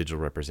create a digital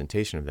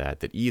representation of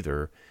that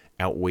either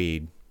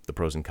outweighed the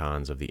pros and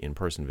cons of the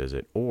in-person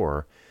visit,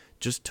 or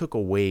just took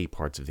away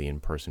parts of the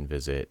in-person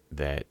visit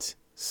that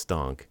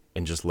stunk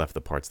and just left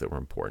the parts that were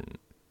important.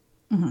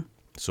 Mm-hmm.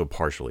 So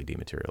partially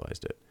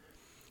dematerialized it,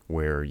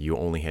 where you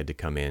only had to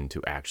come in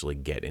to actually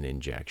get an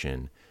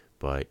injection,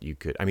 but you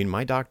could,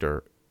 my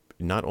doctor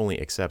not only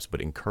accepts,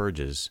 but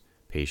encourages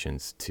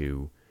patients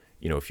to,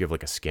 if you have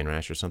like a skin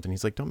rash or something,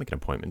 he's like, don't make an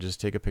appointment, just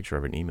take a picture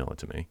of it and email it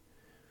to me.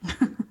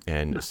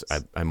 And Nice.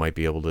 I might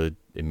be able to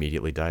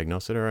immediately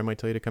diagnose it, or I might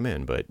tell you to come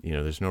in, but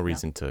there's no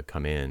reason to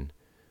come in,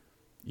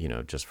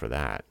 just for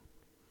that.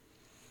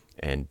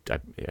 And I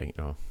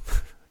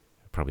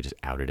probably just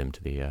outed him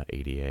to the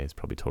ADA. It's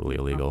probably totally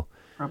illegal.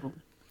 Probably.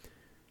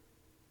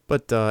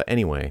 But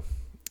anyway,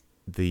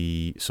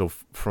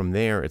 from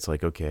there, it's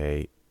like,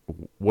 okay,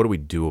 what do we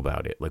do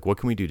about it? Like, what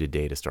can we do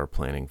today to start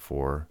planning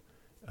for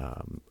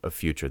a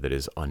future that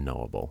is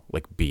unknowable,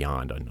 like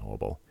beyond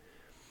unknowable?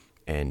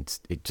 And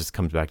it just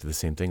comes back to the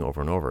same thing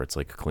over and over. It's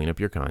like, clean up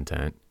your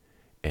content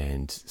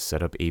and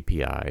set up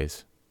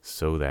APIs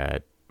so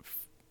that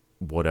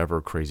whatever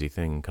crazy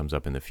thing comes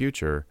up in the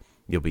future,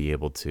 you'll be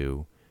able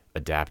to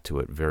adapt to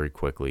it very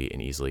quickly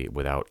and easily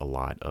without a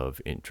lot of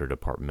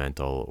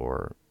interdepartmental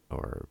or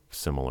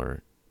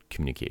similar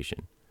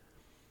communication.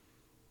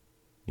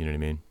 You know what I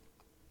mean?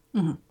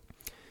 Mm-hmm.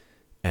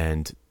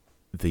 And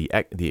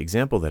the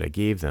example that I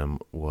gave them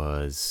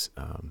was,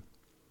 I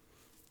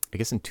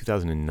guess in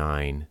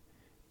 2009,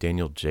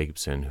 Daniel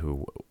Jacobson,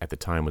 who at the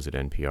time was at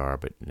NPR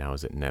but now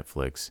is at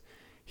Netflix,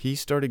 he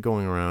started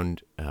going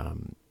around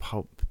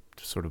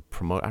sort of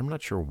promote. I'm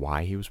not sure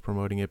why he was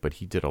promoting it, but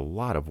he did a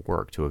lot of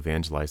work to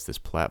evangelize this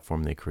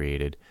platform they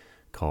created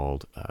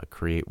called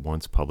Create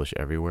Once, Publish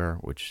Everywhere,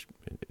 which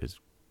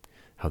is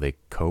how they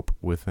cope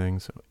with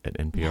things at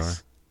NPR.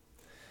 Yes.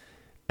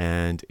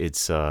 And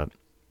it's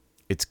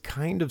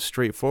kind of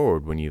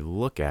straightforward when you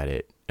look at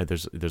it.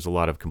 There's a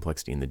lot of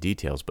complexity in the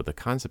details, but the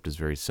concept is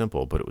very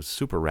simple. But it was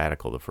super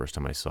radical the first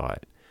time I saw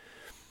it.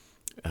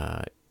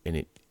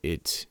 And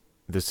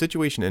the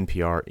situation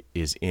NPR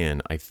is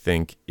in, I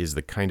think, is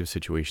the kind of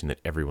situation that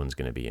everyone's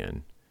going to be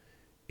in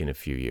a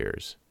few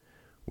years,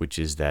 which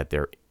is that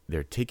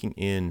they're taking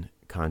in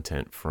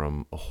content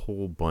from a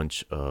whole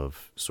bunch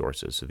of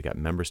sources. So they've got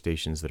member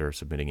stations that are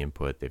submitting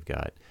input. They've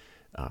got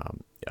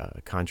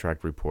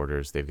contract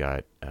reporters. They've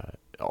got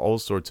all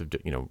sorts of,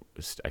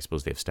 I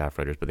suppose they have staff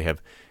writers, but they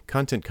have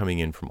content coming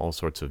in from all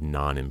sorts of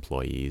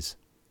non-employees.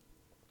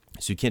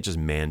 So you can't just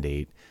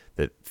mandate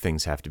that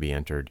things have to be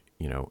entered,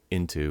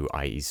 into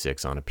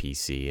IE6 on a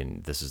PC,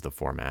 and this is the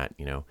format.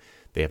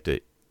 They have to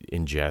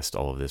ingest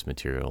all of this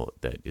material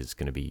that is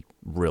going to be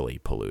really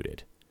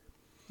polluted.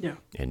 Yeah.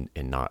 And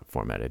not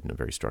formatted in a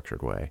very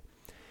structured way.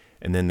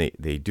 And then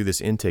they do this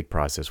intake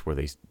process where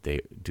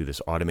they do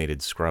this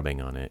automated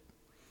scrubbing on it,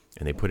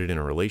 and they put it in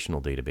a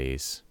relational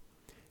database,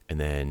 and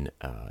then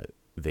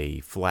they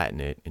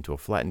flatten it into a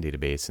flattened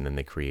database, and then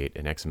they create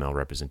an XML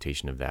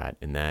representation of that,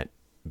 and that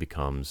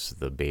becomes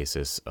the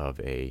basis of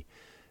an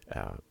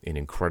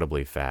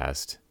incredibly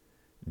fast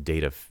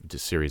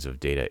series of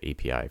data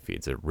API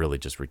feeds that are really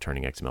just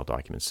returning XML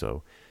documents.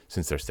 So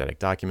since they're static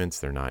documents,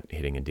 they're not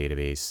hitting a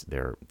database.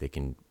 They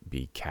can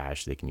be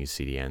cached. They can use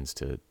CDNs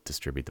to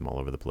distribute them all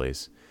over the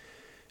place.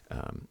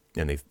 And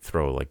they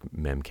throw like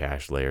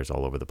memcache layers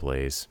all over the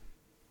place.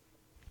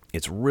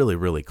 It's really,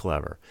 really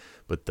clever.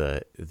 But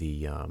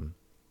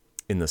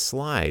in the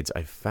slides,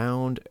 I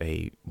found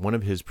one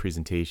of his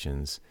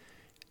presentations.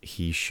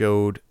 He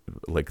showed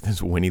like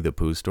this Winnie the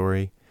Pooh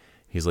story.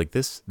 He's like,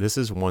 this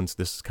is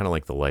kind of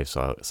like the life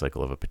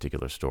cycle of a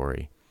particular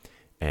story.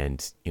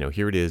 And,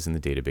 here it is in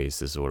the database.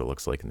 This is what it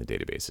looks like in the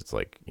database. It's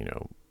like,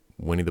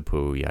 Winnie the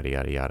Pooh, yada,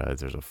 yada, yada.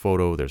 There's a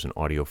photo, there's an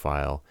audio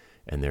file,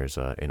 and there's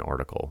an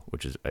article,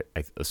 which is,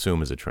 I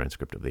assume, is a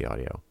transcript of the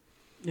audio.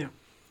 Yeah.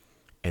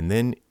 And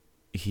then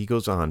he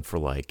goes on for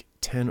like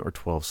 10 or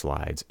 12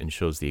 slides and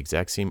shows the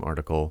exact same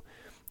article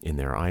in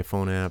their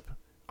iPhone app,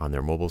 on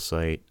their mobile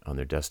site, on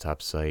their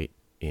desktop site,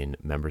 in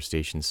member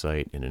station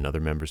site, in another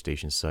member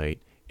station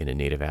site, in a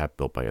native app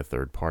built by a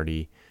third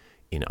party,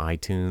 in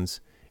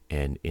iTunes,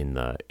 and in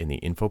the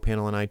info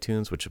panel in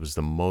iTunes, which was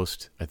the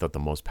most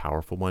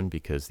powerful one,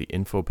 because the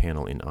info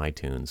panel in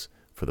iTunes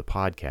for the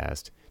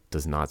podcast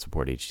does not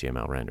support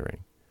HTML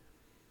rendering.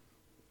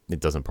 It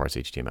doesn't parse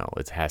HTML.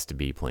 It has to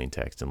be plain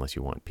text unless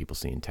you want people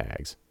seeing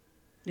tags.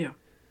 Yeah.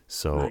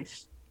 So,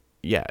 nice.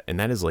 Yeah, and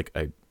that is like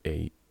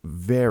a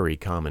very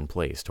common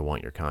place to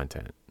want your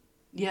content.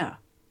 Yeah.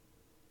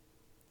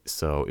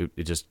 So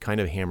it just kind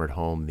of hammered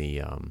home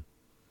the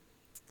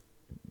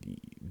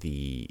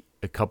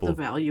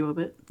value of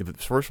it.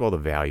 First of all, the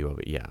value of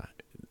it, yeah,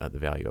 the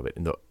value of it,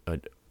 and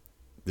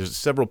there's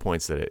several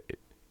points that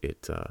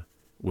it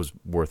was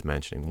worth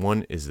mentioning.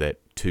 One is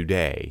that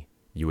today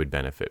you would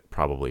benefit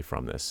probably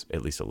from this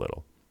at least a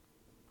little,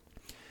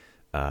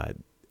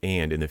 and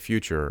in the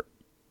future,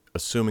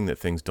 assuming that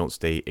things don't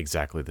stay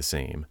exactly the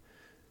same,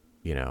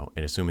 and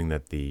assuming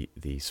that the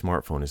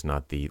smartphone is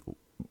not the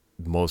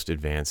most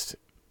advanced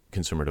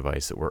consumer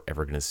device that we're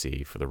ever going to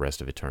see for the rest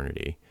of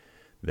eternity,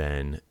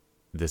 then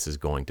this is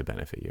going to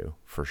benefit you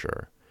for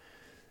sure.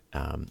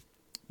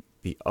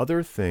 The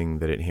other thing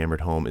that it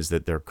hammered home is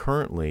that there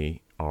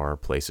currently are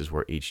places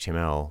where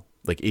HTML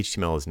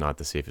is not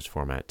the safest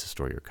format to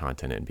store your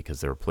content in, because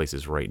there are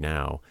places right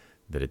now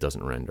that it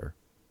doesn't render,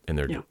 and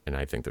and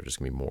I think there are just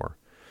going to be more.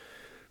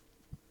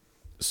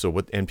 So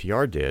what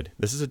NPR did,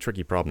 this is a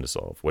tricky problem to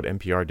solve. What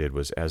NPR did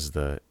was, as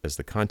the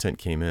content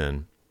came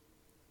in,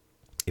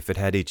 if it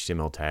had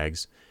HTML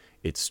tags,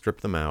 it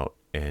stripped them out,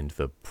 and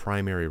the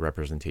primary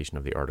representation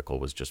of the article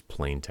was just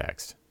plain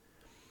text.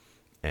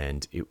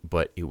 And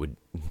but it would,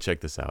 check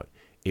this out,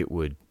 it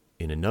would,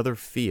 in another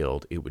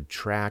field, it would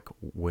track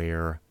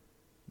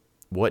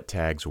what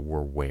tags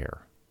were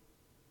where.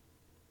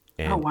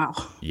 And, oh, wow.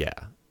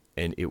 Yeah.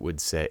 And it would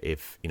say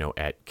if,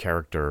 at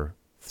character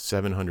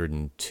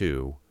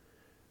 702,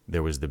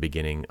 there was the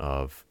beginning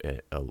of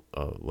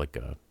like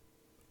a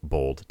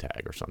bold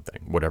tag or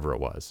something, whatever it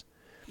was.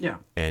 Yeah.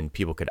 And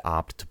people could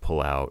opt to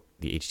pull out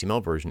the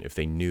HTML version if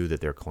they knew that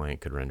their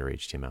client could render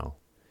HTML.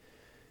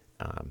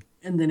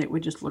 And then it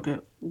would just look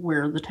at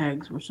where the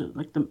tags were,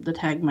 like the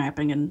tag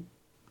mapping, and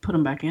put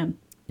them back in.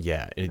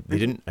 Yeah. They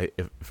didn't,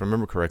 if I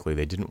remember correctly,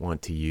 they didn't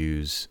want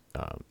to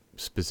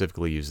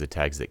specifically use the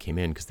tags that came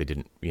in, because they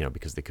didn't,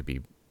 because they could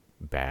be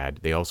bad.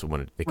 They also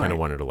kind of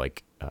wanted to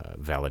like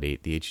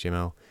validate the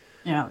HTML.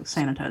 Yeah, like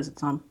sanitize it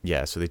some.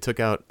 Yeah, so they took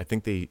out, I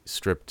think they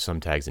stripped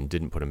some tags and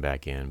didn't put them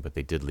back in, but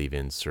they did leave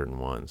in certain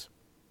ones.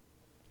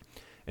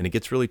 And it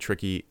gets really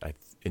tricky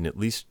in at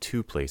least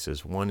two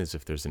places. One is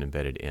if there's an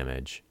embedded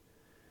image.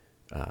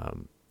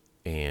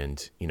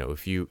 And,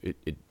 if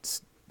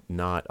it's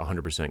not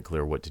 100%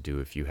 clear what to do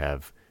if you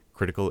have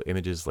critical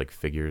images like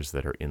figures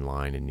that are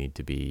inline and need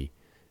to be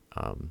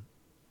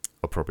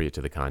appropriate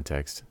to the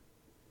context.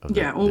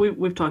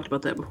 We've talked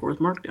about that before with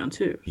Markdown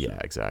too. So. Yeah,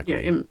 exactly.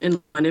 Yeah,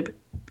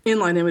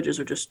 inline images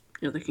are just,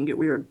 they can get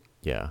weird.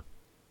 Yeah,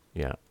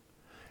 yeah.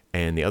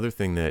 And the other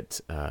thing that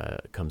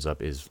comes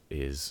up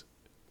is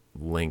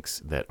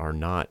links that are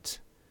not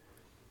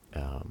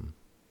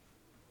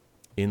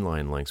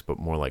inline links, but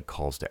more like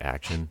calls to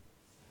action.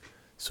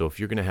 So if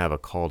you're going to have a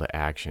call to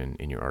action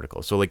in your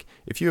article, so like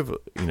if you have,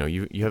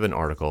 you have an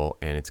article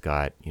and it's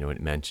got,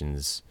 it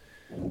mentions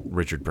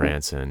Richard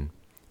Branson,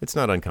 it's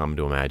not uncommon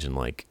to imagine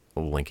like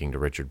linking to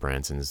Richard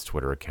Branson's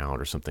Twitter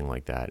account or something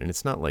like that. And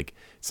it's not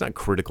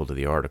critical to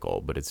the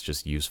article, but it's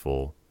just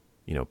useful.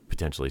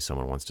 Potentially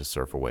someone wants to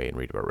surf away and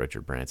read about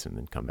Richard Branson and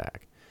then come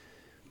back.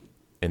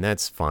 And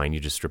that's fine. You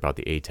just strip out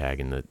the A tag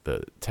and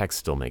the text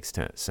still makes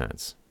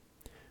sense.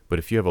 But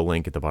if you have a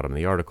link at the bottom of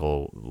the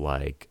article,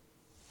 like,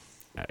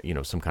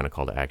 some kind of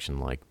call to action,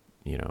 like,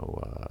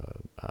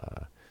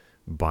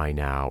 buy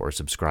now or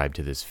subscribe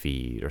to this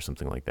feed or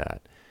something like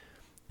that.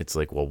 It's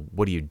like, well,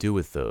 what do you do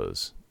with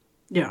those?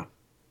 Yeah.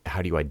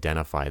 How do you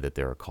identify that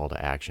they're a call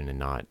to action and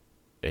not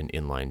an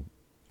inline,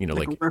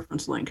 like a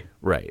reference link?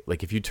 Right.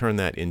 Like if you just turn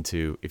that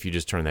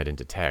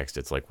into text,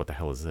 it's like, what the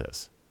hell is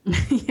this?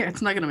 Yeah,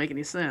 it's not going to make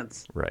any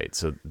sense. Right.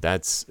 So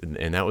that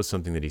was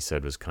something that he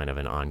said was kind of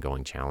an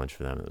ongoing challenge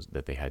for them,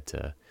 that they had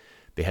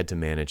to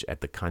manage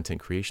at the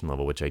content creation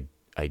level, which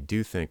I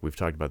do think we've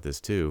talked about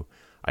this too.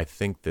 I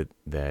think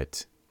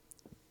that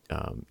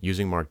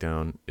using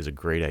Markdown is a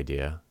great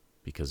idea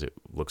because it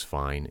looks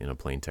fine in a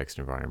plain text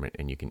environment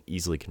and you can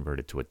easily convert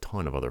it to a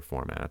ton of other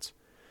formats.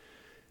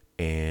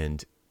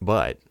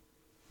 But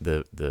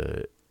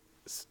the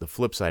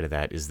flip side of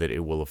that is that it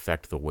will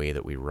affect the way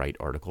that we write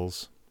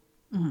articles.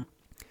 Mm-hmm.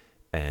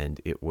 And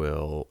it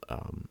will,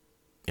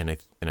 and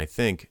I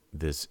think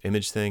this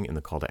image thing and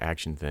the call to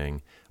action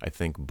thing, I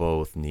think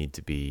both need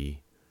to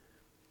be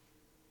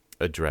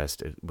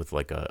addressed with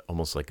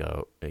almost like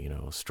a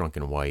Strunk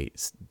and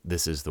White.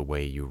 This is the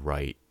way you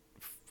write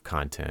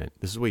content.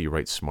 This is the way you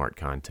write smart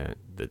content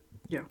that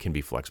can be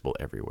flexible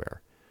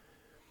everywhere.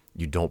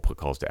 You don't put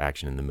calls to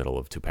action in the middle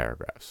of 2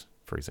 paragraphs,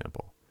 for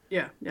example.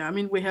 Yeah. I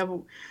mean, we have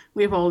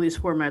all these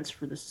formats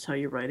for this is how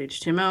you write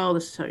HTML.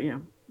 This is how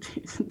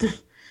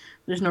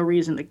there's no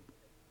reason to,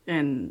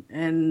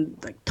 and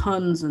like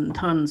tons and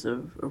tons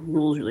of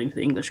rules relating to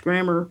the English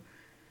grammar.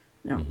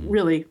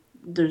 Really,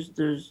 there's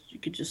you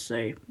could just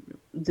say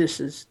this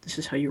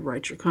is how you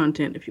write your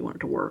content if you want it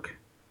to work.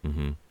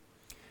 Mm-hmm.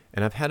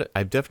 And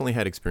I've definitely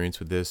had experience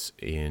with this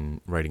in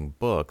writing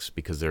books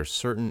because there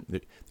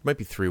might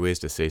be 3 ways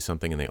to say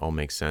something and they all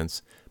make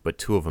sense, but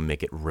 2 of them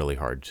make it really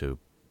hard to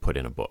put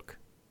in a book.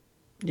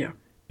 Yeah.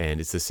 And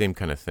it's the same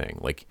kind of thing.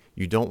 Like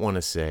you don't want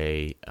to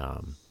say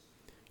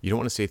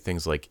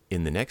things like,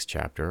 in the next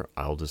chapter,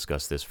 I'll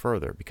discuss this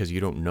further, because you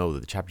don't know that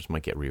the chapters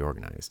might get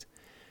reorganized.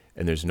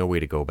 And there's no way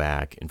to go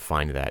back and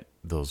find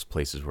those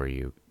places where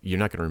you're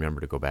not going to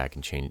remember to go back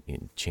and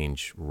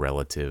change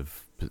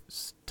relative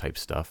type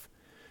stuff.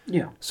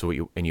 Yeah. So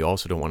you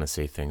also don't want to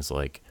say things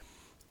like,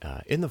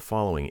 in the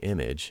following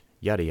image,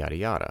 yada, yada,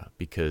 yada,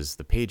 because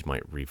the page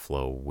might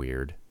reflow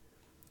weird.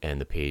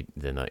 And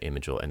then the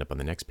image will end up on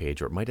the next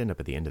page, or it might end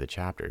up at the end of the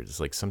chapter. It's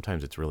like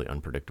sometimes it's really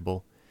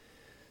unpredictable.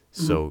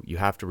 So you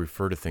have to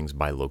refer to things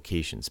by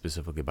location,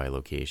 specifically by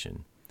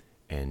location.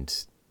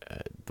 And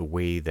the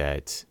way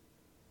that,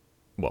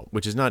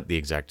 which is not the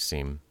exact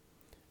same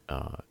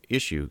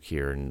issue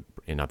here and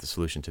not the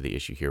solution to the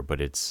issue here,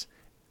 but it's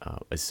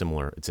it's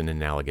an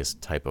analogous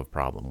type of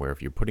problem where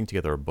if you're putting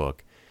together a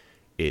book,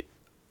 it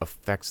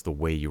affects the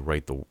way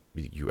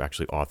you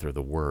actually author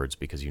the words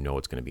because you know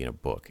it's going to be in a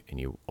book and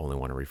you only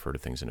want to refer to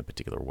things in a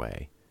particular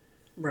way.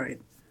 Right.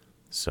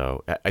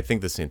 So I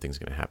think the same thing's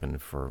going to happen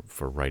for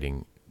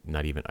writing.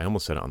 I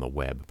almost said it on the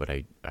web, but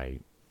I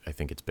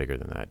think it's bigger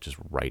than that. Just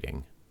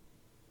writing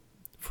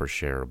for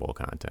shareable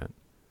content.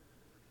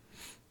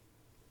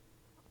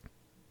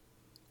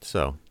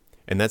 So,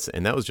 and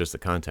that was just the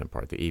content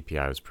part. The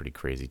API was pretty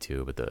crazy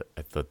too, but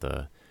I thought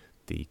the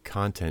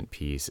content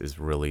piece is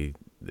really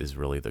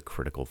the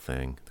critical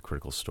thing, the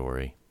critical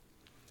story.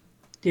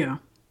 Yeah,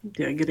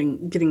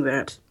 getting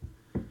that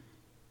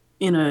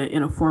in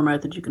a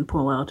format that you can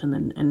pull out and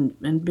then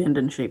and bend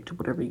and shape to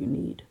whatever you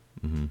need.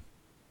 Mm-hmm.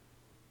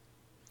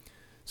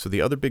 So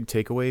the other big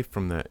takeaway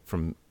from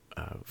an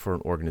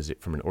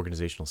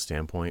organizational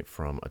standpoint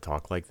from a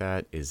talk like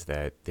that is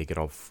that they get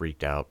all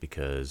freaked out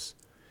because,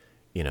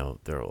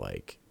 they're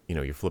like,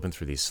 you're flipping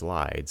through these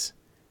slides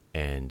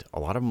and a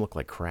lot of them look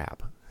like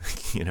crap,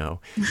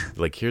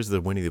 like here's the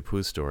Winnie the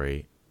Pooh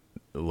story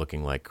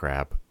looking like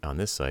crap on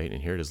this site,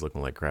 and here it is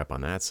looking like crap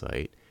on that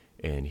site,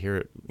 and here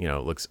it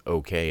looks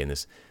okay in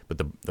this, but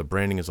the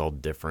branding is all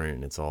different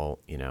and it's all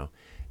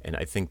and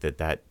I think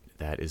that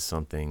is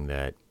something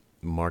that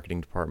marketing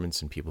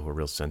departments and people who are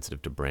real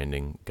sensitive to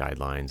branding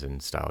guidelines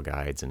and style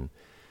guides and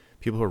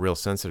people who are real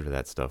sensitive to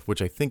that stuff,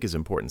 which I think is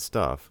important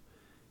stuff,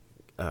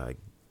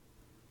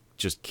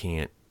 just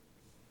can't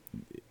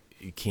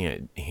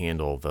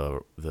handle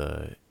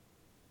the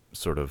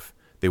sort of,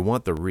 they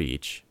want the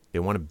reach, they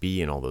want to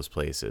be in all those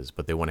places,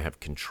 but they want to have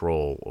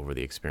control over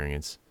the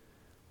experience.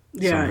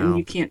 Yeah, somehow. And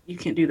you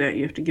can't do that.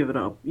 You have to give it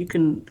up. You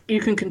can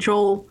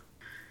control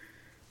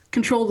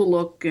the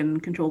look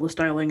and control the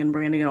styling and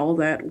branding and all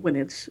that when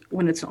it's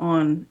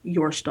on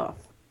your stuff.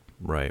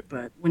 Right.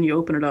 But when you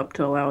open it up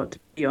to allow it to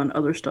be on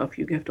other stuff,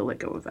 you have to let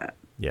go of that.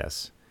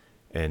 Yes.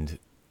 And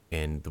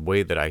And the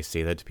way that I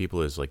say that to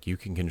people is like, you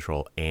can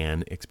control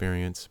an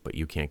experience, but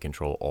you can't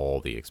control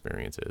all the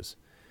experiences.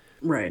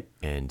 Right.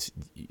 And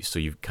so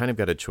you've kind of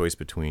got a choice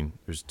between,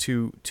 there's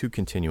two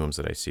continuums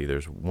that I see.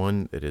 There's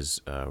one that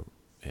is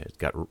has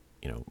got,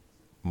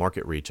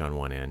 market reach on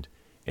one end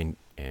and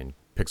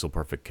pixel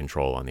perfect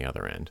control on the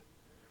other end.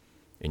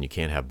 And you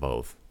can't have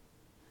both.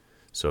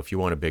 So if you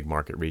want a big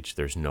market reach,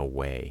 there's no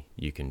way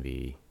you can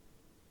be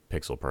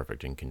pixel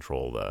perfect and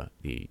control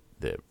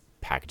the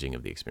packaging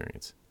of the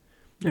experience.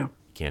 Yeah. You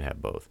can't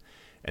have both.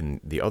 And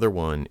the other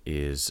one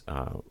is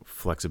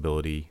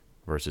flexibility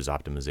versus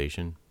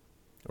optimization,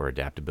 or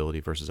adaptability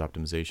versus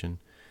optimization,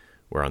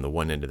 where on the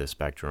one end of the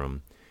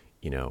spectrum,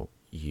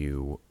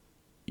 you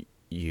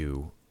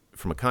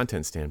from a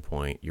content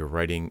standpoint, you're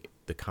writing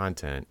the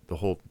content, the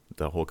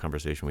whole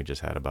conversation we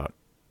just had about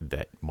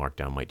that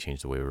Markdown might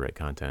change the way we write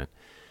content,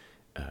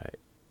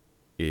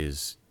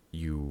 is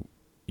you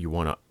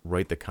want to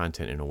write the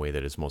content in a way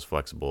that is most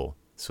flexible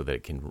so that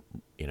it can,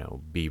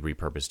 be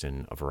repurposed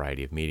in a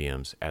variety of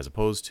mediums, as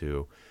opposed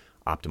to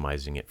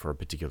optimizing it for a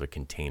particular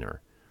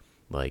container.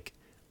 Like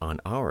on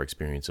our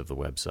experience of the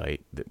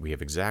website, that we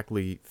have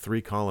exactly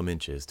 3 column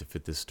inches to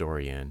fit this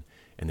story in,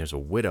 and there's a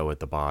widow at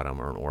the bottom,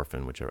 or an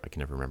orphan, which I can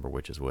never remember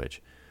which is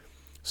which.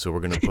 So we're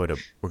gonna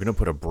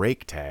put a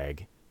break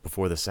tag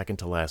before the second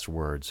to last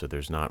word, so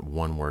there's not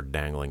one word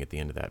dangling at the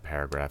end of that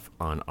paragraph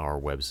on our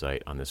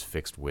website on this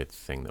fixed width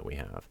thing that we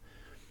have.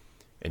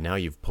 And now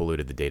you've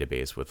polluted the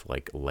database with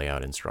like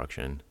layout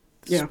instruction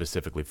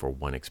specifically for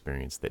one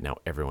experience that now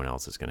everyone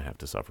else is going to have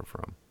to suffer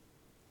from.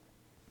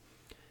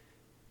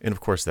 And of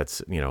course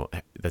that's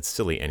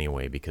silly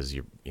anyway, because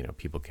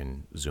people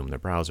can zoom their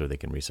browser, they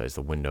can resize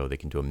the window, they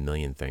can do a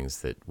million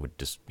things that would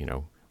just,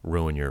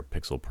 ruin your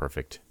pixel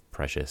perfect,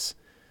 precious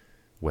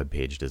web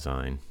page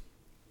design.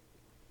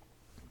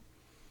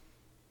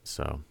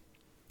 So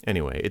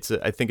anyway,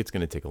 I think it's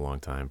going to take a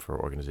long time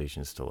for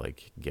organizations to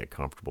like get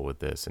comfortable with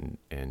this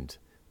and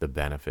the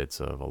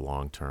benefits of a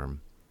long-term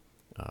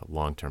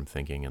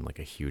thinking and like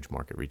a huge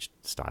market reach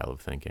style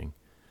of thinking.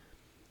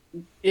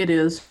 It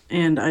is,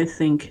 and I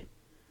think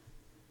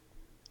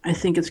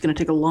it's going to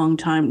take a long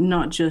time.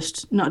 Not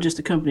just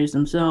the companies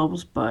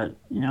themselves, but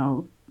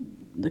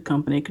the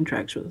company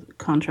contracts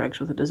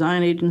with a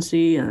design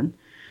agency, and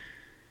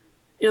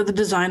the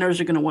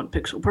designers are going to want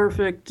pixel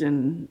perfect,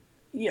 and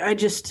I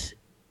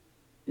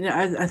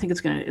think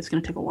it's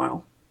gonna take a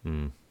while.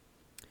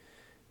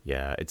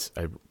 Yeah,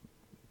 I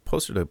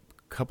posted a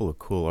couple of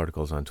cool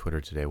articles on Twitter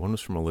today. One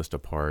was from a list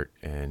apart,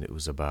 and it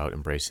was about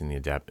embracing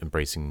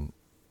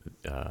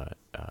the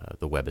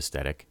web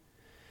aesthetic.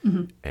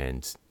 Mm-hmm.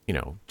 And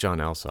John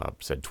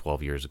Alsop said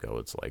 12 years ago,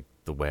 it's like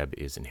the web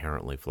is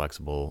inherently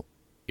flexible.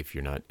 If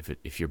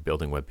you're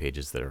building web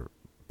pages that are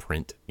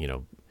print,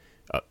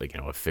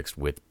 a fixed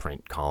width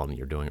print column,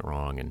 you're doing it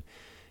wrong, and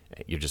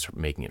you're just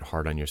making it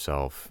hard on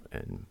yourself.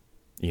 And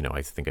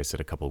I think I said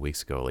a couple of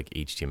weeks ago, like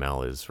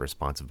HTML is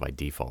responsive by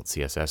default,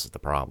 CSS is the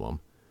problem.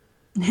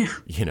 Yeah.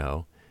 You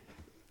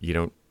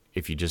don't,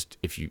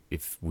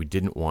 if we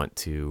didn't want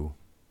to,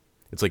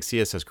 it's like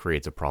CSS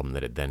creates a problem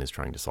that it then is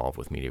trying to solve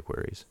with media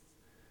queries.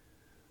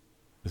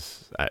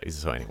 So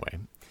anyway,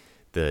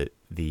 I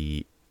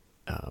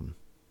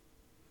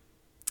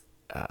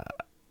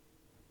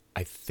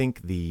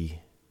think I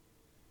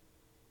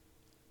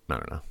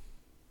don't know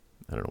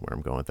where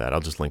I'm going with that.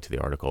 I'll just link to the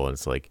article, and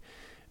it's like,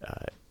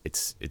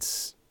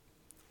 it's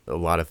a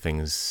lot of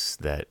things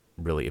that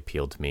really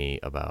appealed to me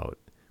about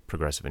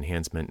progressive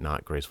enhancement,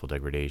 not graceful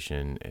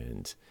degradation.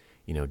 And,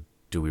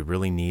 do we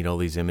really need all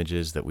these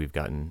images that we've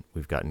gotten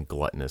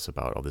gluttonous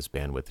about all this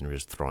bandwidth, and we're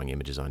just throwing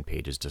images on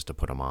pages just to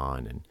put them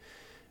on? And,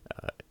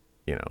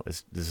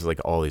 this is like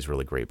all these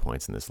really great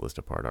points in this list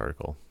apart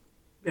article.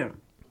 Yeah.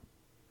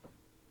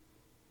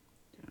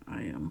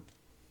 I've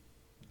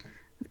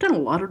done a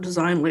lot of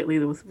design lately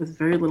with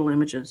very little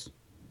images.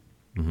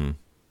 Mm-hmm.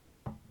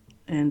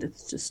 And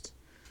it's just,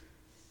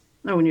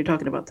 when you're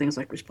talking about things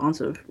like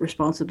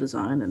responsive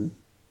design and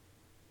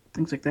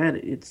things like that,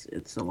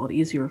 it's a lot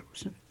easier.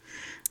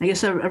 I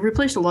guess I've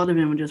replaced a lot of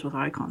images with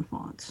icon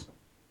fonts.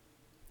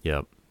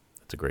 Yep,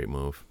 that's a great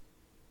move.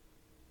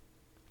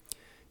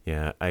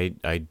 Yeah, I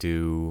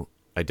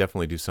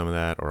definitely do some of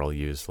that, or I'll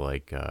use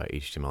like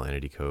HTML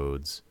entity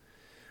codes,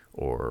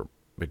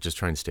 but just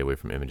trying to stay away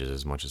from images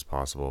as much as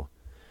possible.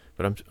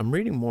 But I'm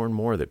reading more and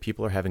more that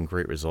people are having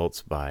great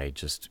results by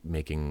just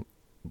making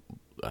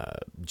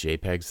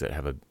JPEGs that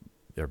have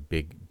they're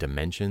big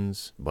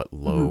dimensions but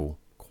low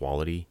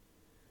quality,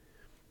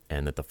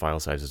 and that the file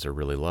sizes are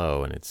really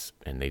low,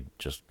 and they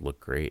just look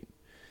great.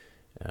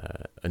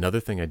 Another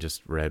thing I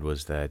just read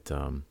was that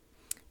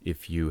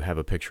if you have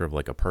a picture of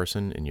like a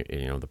person,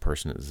 and the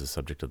person is the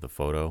subject of the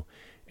photo,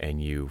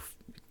 and you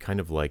kind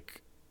of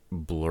like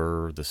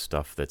blur the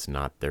stuff that's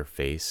not their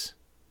face,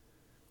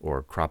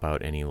 or crop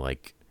out any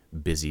like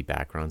busy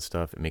background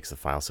stuff, it makes the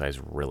file size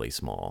really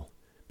small,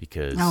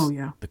 because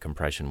the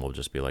compression will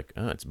just be like,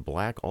 it's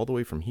black all the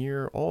way from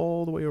here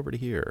all the way over to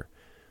here.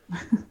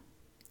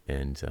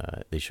 And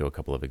they show a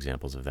couple of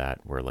examples of that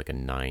where like a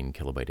 9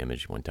 kilobyte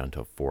image went down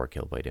to a 4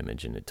 kilobyte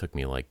image, and it took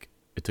me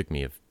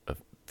a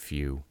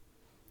few,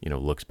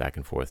 looks back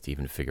and forth to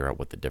even figure out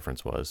what the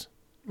difference was.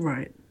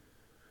 Right.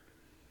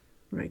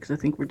 Right, because I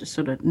think we're just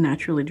sort of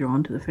naturally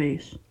drawn to the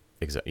face.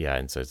 Yeah,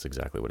 and so it's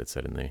exactly what it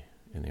said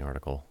in the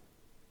article,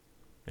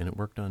 and it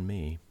worked on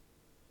me.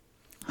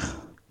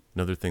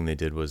 Another thing they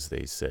did was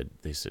they said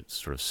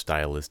sort of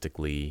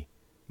stylistically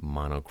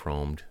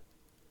monochromed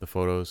the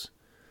photos.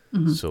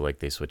 Mm-hmm. So like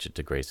they switch it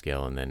to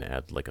grayscale and then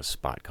add like a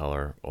spot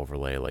color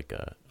overlay,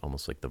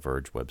 almost like the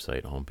Verge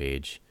website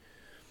homepage,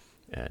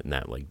 and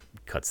that like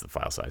cuts the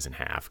file size in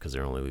half because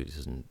they're only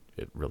using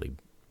it really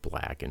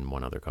black and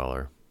one other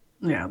color.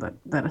 Yeah,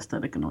 that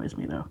aesthetic annoys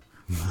me though.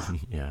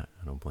 Yeah,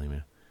 I don't blame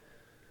you.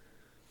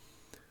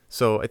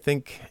 So I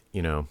think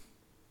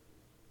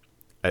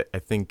I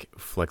think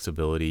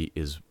flexibility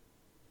is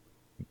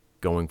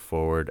going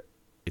forward.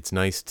 It's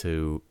nice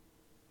to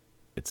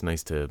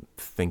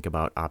think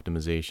about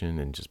optimization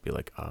and just be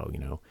like,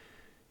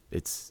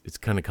 it's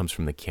kind of comes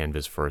from the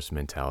canvas first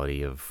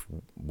mentality of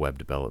web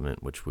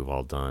development, which we've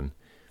all done.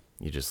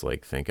 You just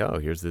like think, oh,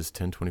 here's this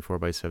 1024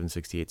 by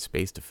 768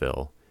 space to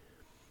fill,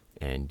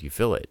 and you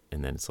fill it,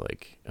 and then it's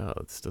like, oh,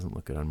 this doesn't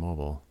look good on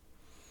mobile.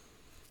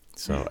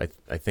 So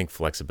I think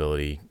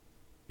flexibility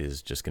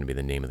is just going to be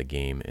the name of the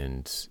game,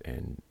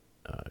 and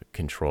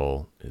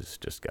control is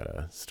just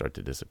gotta start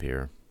to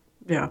disappear.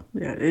 Yeah.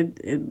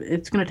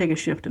 It's going to take a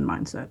shift in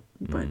mindset,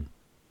 but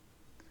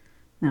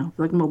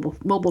like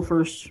mobile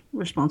first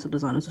responsive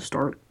design is a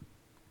start.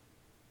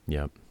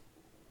 Yep.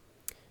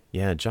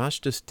 Yeah, Josh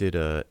just did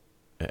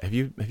have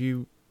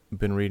you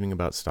been reading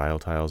about style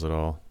tiles at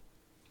all?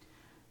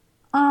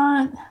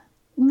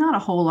 Not a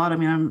whole lot. I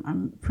mean,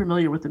 I'm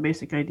familiar with the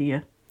basic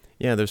idea.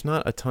 Yeah, there's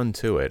not a ton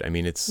to it. I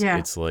mean, it's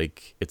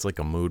like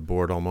a mood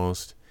board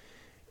almost.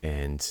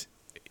 And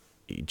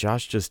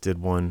Josh just did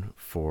one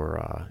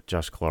for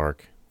Josh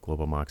Clark,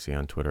 Global Moxie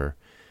on Twitter.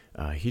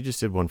 He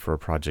just did one for a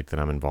project that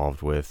I'm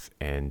involved with,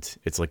 and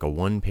it's like a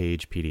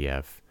one-page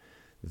PDF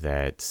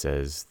that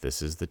says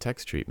this is the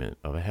text treatment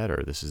of a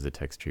header, this is the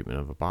text treatment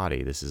of a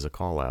body, this is a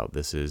call out,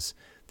 this is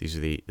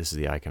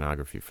the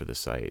iconography for the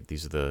site,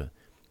 these are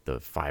the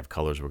 5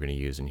 colors we're going to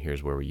use, and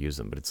here's where we use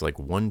them. But it's like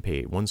one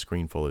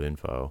screen full of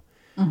info,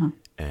 mm-hmm.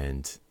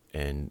 and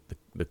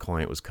the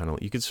client was kind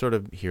of, you could sort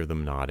of hear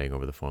them nodding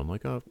over the phone,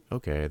 like, oh,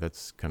 okay,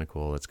 that's kind of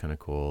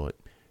cool.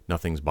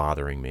 Nothing's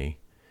bothering me.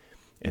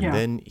 And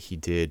then he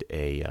did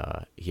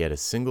he had a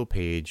single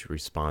page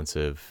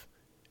responsive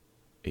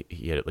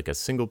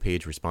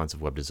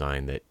web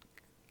design that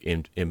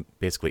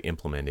basically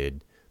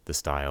implemented the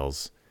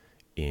styles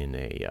in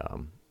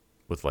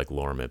with like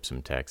lorem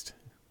ipsum text.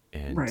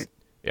 And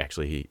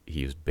actually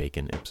he used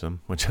bacon ipsum,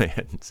 which I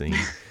hadn't seen.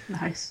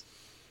 Nice.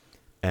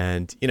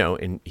 And,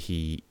 and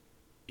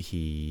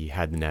he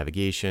had the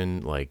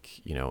navigation,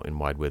 like, in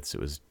wide widths, it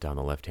was down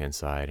the left-hand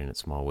side, and at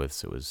small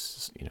widths, it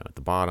was, at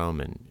the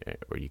bottom,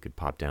 or you could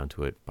pop down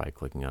to it by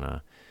clicking on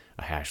a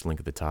hash link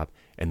at the top.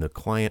 And the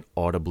client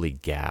audibly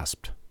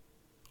gasped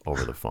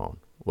over the phone.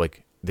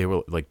 Like, they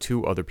were like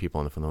 2 other people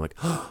on the phone. They're like,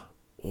 oh,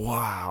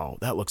 wow,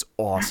 that looks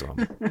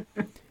awesome.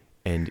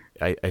 And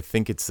I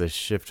think it's the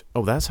shift.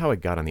 Oh, that's how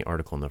it got on the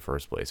article in the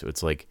first place. So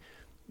it's like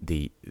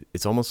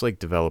it's almost like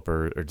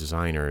developer or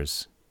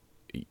designers,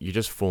 you're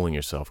just fooling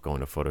yourself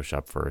going to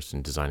Photoshop first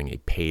and designing a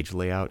page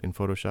layout in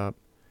Photoshop.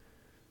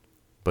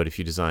 But if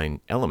you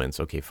design elements,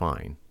 okay,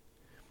 fine.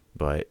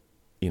 But,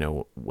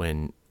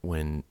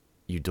 when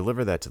you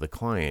deliver that to the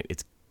client,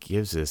 it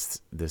gives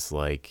this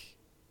like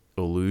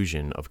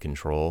illusion of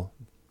control.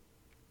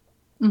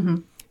 Mm-hmm.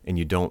 And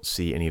you don't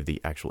see any of the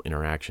actual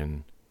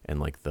interaction and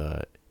like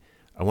I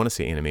want to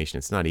say animation.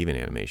 It's not even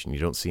animation. You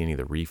don't see any of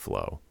the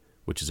reflow,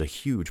 which is a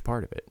huge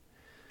part of it.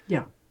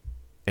 Yeah.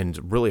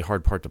 And really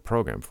hard part to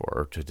program for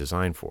or to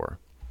design for.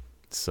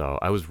 So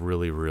I was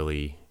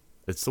really,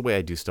 it's the way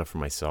I do stuff for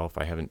myself.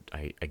 I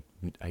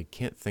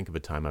can't think of a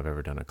time I've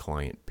ever done a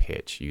client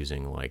pitch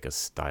using like a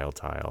style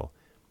tile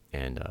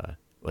and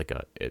like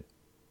a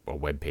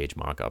web page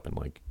mock-up, and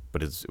like,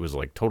 but it was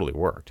like totally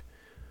worked.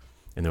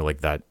 And they're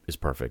like, that is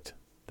perfect.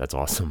 That's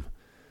awesome.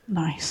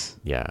 Nice.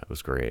 Yeah, it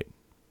was great.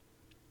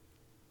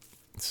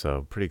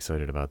 So pretty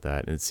excited about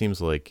that. And it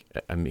seems like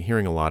I'm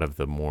hearing a lot of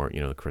the more,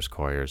 the Chris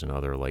Coyers and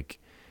other like,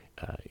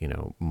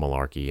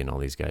 Malarkey and all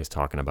these guys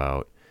talking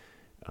about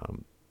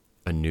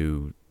a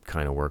new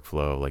kind of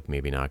workflow, like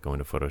maybe not going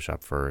to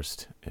Photoshop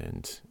first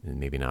and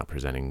maybe not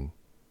presenting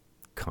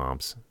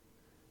comps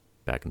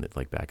back in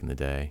the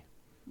day.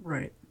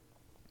 Right.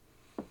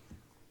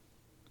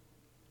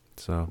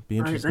 So be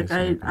interesting.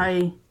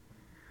 Like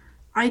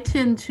I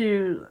tend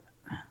to,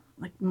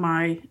 like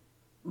my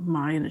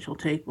initial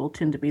take will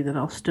tend to be that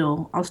I'll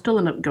still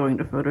end up going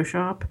to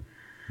Photoshop.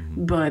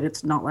 Mm-hmm. But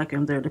it's not like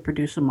I'm there to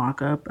produce a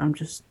mock-up. I'm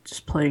just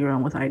playing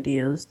around with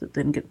ideas that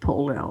then get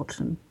pulled out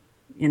and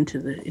into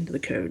the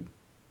code.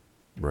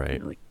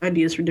 Right. Like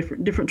ideas for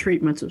different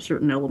treatments of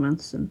certain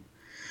elements, and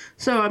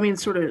so I mean,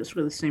 sort of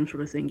the same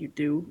sort of thing you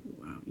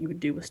would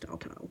do with style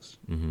tiles.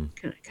 Mm-hmm.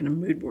 Kind of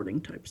mood boarding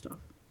type stuff.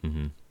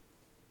 Mm-hmm.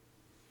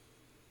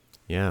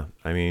 Yeah,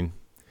 I mean,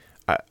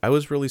 I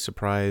was really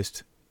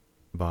surprised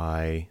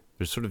by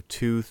there's sort of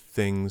two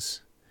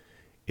things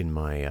in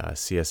my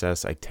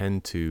CSS. I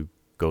tend to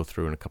go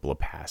through in a couple of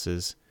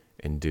passes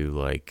and do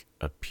like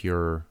a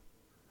pure.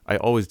 I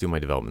always do my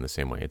development the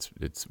same way.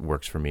 It's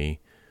works for me.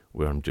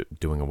 When I'm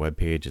doing a web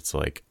page, it's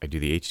like I do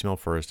the HTML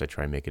first. I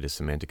try and make it as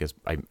semantic as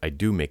I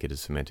do make it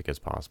as semantic as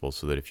possible,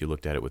 so that if you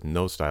looked at it with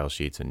no style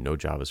sheets and no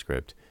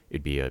JavaScript,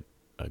 it'd be a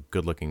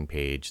good looking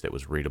page that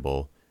was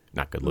readable.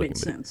 Not good looking, Made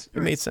but sense.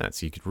 it made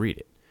sense. You could read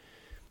it,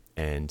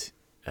 and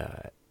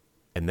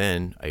and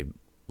then I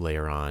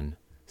layer on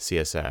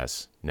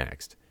CSS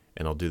next,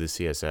 and I'll do the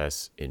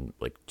CSS in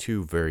like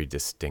two very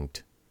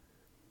distinct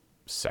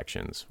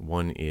sections.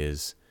 One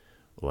is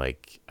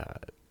like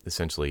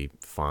essentially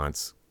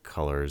fonts,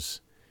 colors,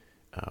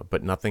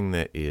 but nothing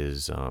that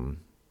is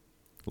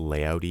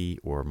layouty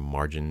or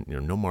margin.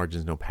 No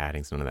margins, no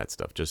paddings, none of that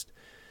stuff. Just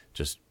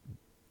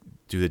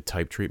do the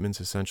type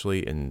treatments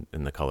essentially in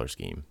the color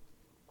scheme.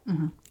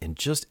 Mm-hmm. And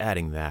just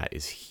adding that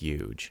is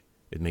huge.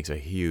 It makes a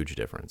huge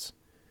difference.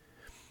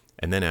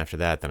 And then after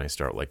that, then I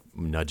start like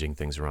nudging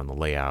things around the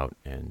layout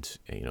and,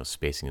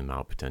 spacing them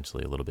out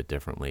potentially a little bit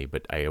differently.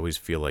 But I always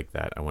feel like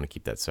that I want to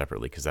keep that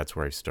separately, because that's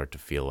where I start to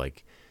feel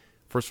like,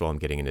 first of all, I'm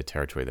getting into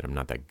territory that I'm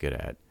not that good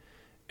at.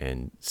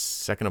 And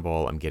second of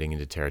all, I'm getting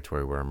into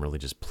territory where I'm really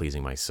just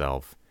pleasing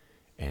myself.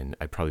 And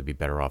I'd probably be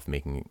better off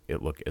making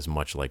it look as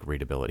much like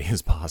readability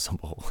as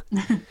possible.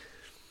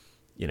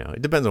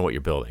 It depends on what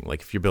you're building.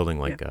 Like if you're building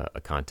like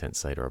a content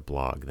site or a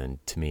blog, then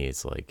to me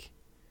it's like,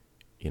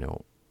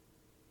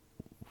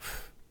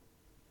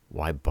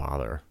 why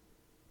bother?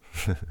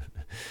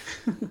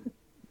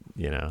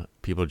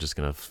 People are just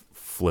going to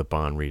flip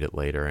on, read it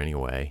later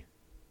anyway.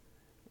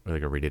 Or they're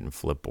going to read it in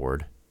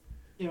Flipboard.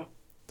 Yeah.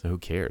 So who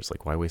cares?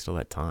 Like, why waste all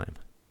that time?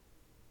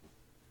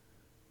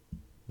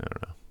 I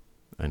don't know.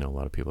 I know a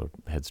lot of people,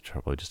 heads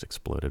probably just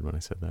exploded when I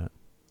said that.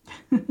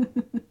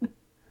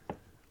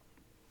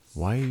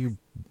 Why are you,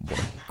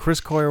 Chris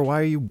Coyer, why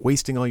are you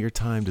wasting all your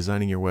time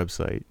designing your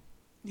website?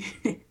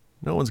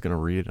 No one's going to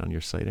read it on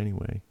your site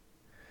anyway.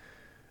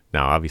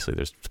 Now, obviously,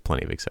 there's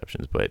plenty of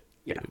exceptions, but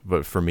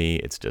for me,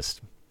 it's just,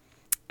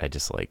 I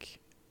just want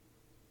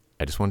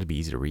it to be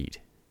easy to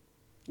read.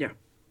 Yeah.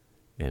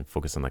 And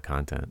focus on the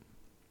content.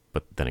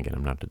 But then again,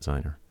 I'm not a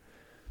designer.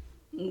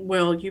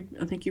 Well,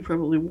 I think you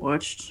probably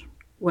watched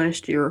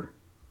last year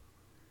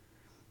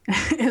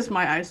as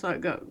my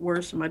eyesight got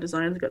worse and my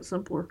designs got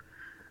simpler.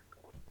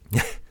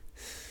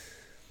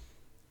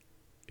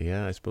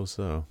 Yeah, I suppose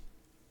so.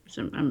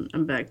 So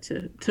I'm back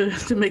to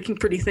making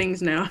pretty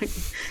things now.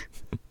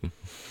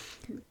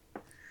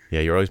 Yeah,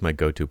 you're always my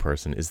go-to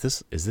person. Is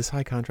this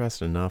high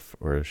contrast enough,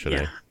 or should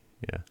I?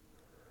 Yeah,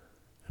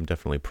 I'm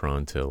definitely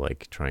prone to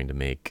like trying to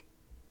make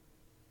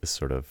this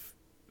sort of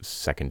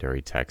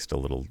secondary text a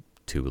little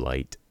too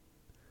light.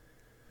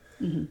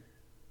 Mm-hmm.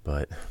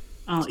 But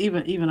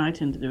even I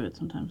tend to do it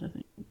sometimes, I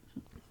think.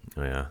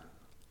 Oh yeah.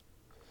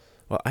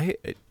 Well,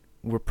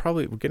 we're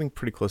getting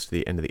pretty close to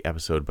the end of the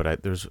episode,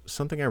 but there's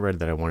something I read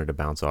that I wanted to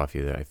bounce off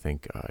you that I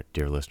think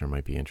dear listener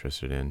might be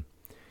interested in.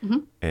 Mm-hmm.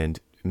 And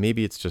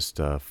maybe it's just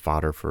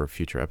fodder for a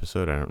future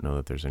episode. I don't know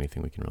that there's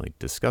anything we can really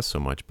discuss so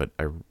much, but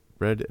I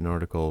read an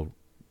article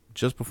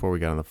just before we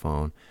got on the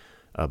phone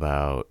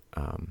about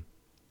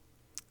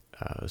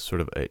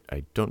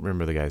I don't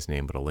remember the guy's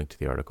name, but I'll link to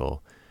the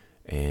article.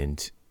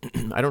 And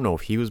I don't know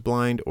if he was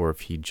blind or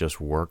if he just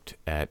worked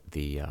at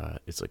the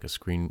it's like a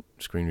screen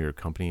reader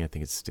company. I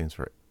think it stands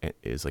for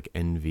is like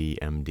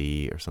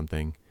NVMD or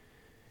something.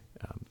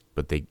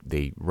 But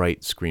they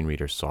write screen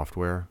reader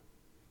software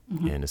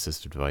and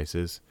assistive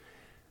devices.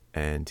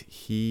 And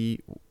he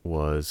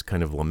was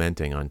kind of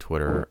lamenting on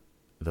Twitter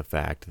the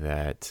fact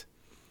that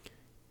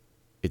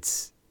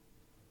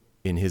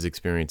in his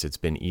experience, it's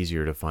been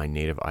easier to find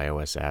native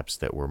iOS apps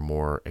that were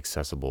more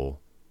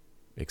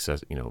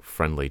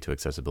friendly to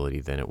accessibility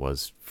than it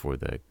was for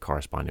the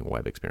corresponding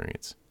web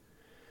experience.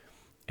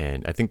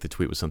 And I think the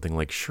tweet was something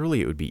like, surely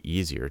it would be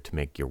easier to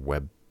make your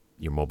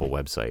mobile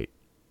website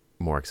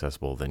more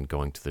accessible than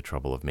going to the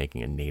trouble of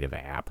making a native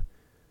app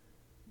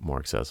more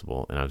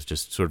accessible. And I was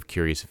just sort of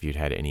curious if you'd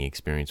had any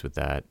experience with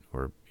that,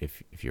 or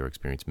if your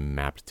experience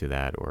mapped to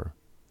that, or...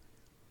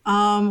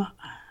 I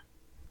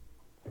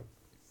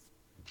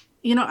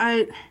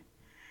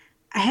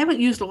haven't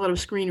used a lot of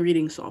screen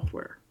reading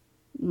software.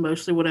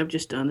 Mostly what I've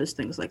just done is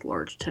things like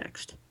large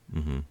text.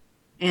 Mm-hmm.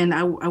 And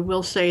I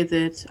will say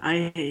that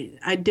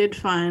I did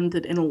find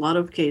that in a lot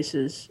of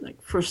cases,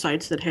 like for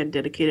sites that had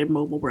dedicated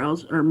mobile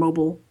browse or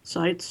mobile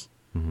sites,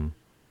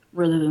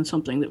 rather than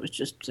something that was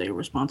just, say, a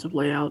responsive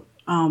layout,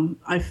 I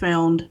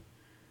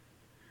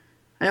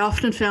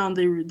often found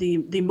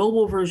the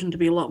mobile version to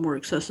be a lot more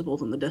accessible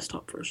than the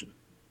desktop version.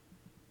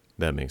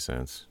 That makes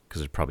sense,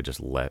 because there's probably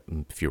just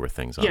fewer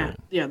things on it.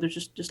 Yeah,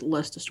 there's just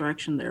less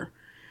distraction there.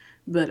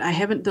 But I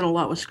haven't done a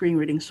lot with screen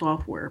reading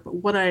software. But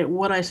what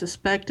I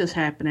suspect is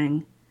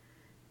happening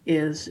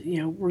is,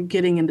 we're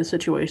getting into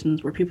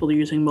situations where people are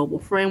using mobile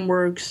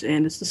frameworks,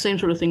 and it's the same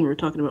sort of thing we were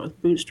talking about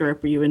with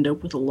Bootstrap, where you end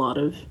up with a lot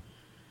of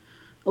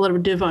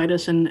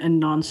divitis and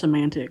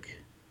non-semantic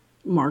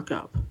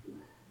markup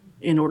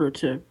in order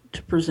to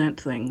present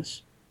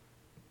things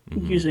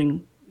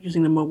using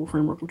the mobile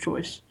framework of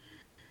choice.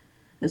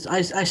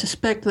 I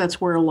suspect that's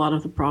where a lot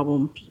of the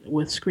problems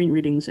with screen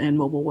readings and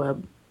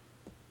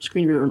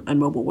screen reader and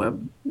mobile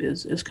web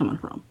is coming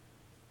from.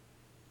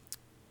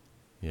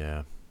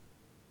 Yeah.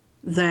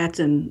 That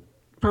and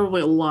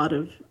probably a lot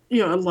of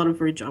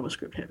very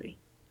JavaScript heavy.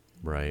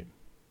 Right.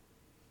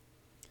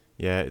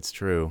 Yeah, it's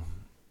true.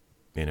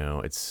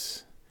 I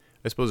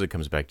suppose it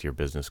comes back to your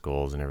business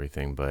goals and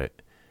everything,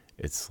 but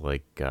it's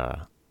like,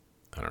 I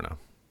don't know.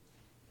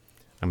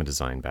 I'm a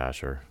design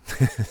basher.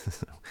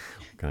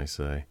 What can I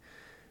say?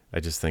 I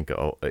just think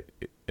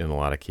in a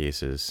lot of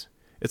cases,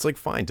 it's like,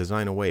 fine,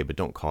 design away, but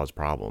don't cause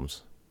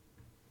problems.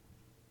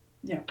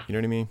 Yeah. You know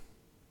what I mean?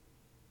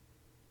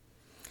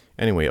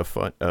 Anyway, a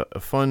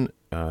fun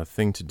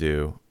thing to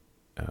do.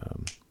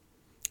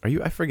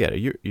 I forget,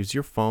 is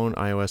your phone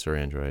iOS or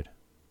Android?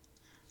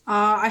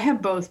 I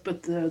have both,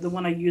 but the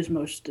one I use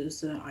most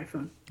is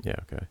iPhone. Yeah,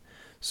 okay.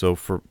 So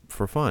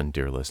for fun,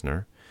 dear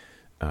listener,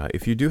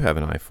 if you do have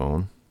an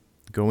iPhone,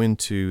 go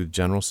into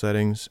general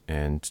settings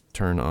and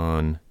turn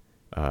on,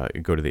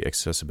 go to the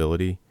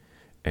accessibility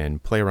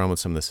and play around with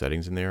some of the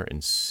settings in there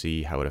and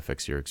see how it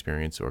affects your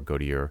experience, or go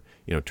to your,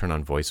 turn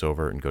on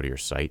VoiceOver and go to your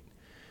site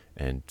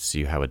and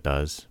see how it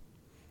does.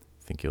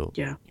 I think you'll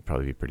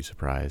probably be pretty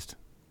surprised.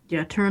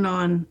 Yeah, turn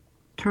on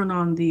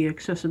the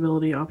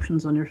accessibility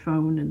options on your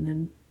phone, and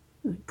then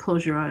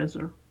close your eyes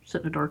or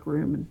sit in a dark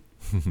room and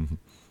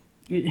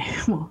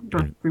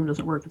dark room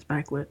doesn't work, it's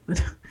backlit,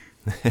 but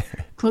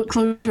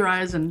close your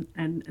eyes and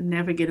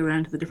navigate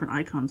around to the different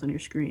icons on your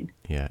screen.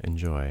 Yeah,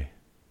 enjoy.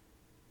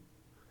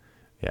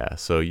 Yeah,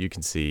 so you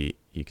can see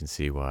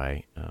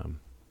why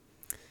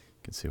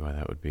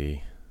that would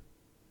be.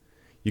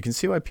 You can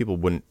see why people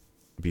wouldn't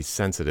be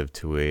sensitive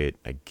to it,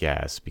 I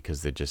guess,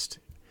 because I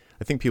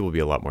think people would be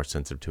a lot more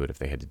sensitive to it if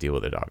they had to deal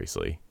with it,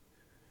 obviously.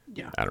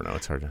 Yeah. I don't know,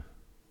 it's hard to.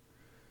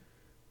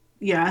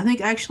 Yeah, I think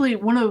actually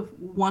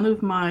one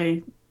of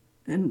my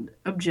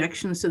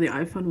objections to the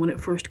iPhone when it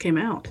first came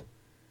out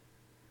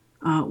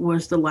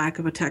was the lack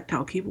of a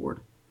tactile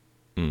keyboard.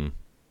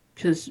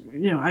 Because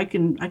I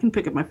can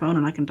pick up my phone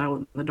and I can dial it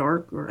in the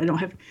dark, or I don't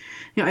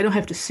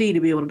have to see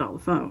to be able to dial the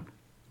phone.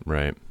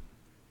 Right.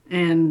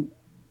 And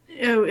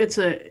it's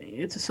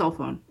a cell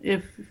phone.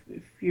 If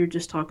you're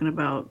just talking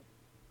about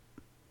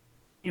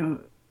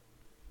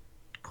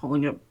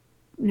calling up,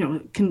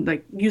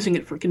 like using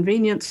it for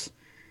convenience.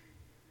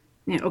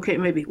 Yeah, okay,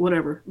 maybe,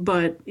 whatever.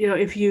 But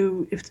if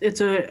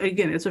it's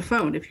a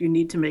phone. If you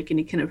need to make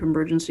any kind of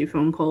emergency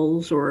phone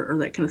calls or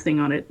that kind of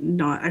thing on it,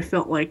 I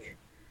felt like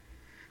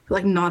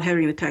not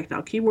having the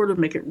tactile keyboard would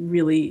make it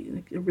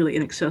really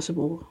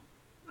inaccessible,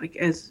 like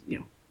as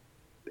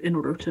in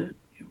order to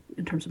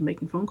in terms of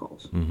making phone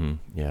calls. Mm-hmm.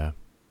 Yeah,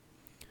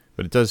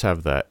 but it does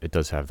have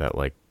that.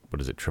 Like,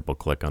 what is it? Triple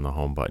click on the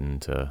home button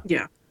to.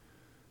 Yeah.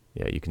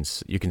 Yeah, you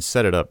can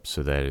set it up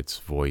so that it's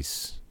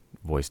voice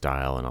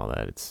dial and all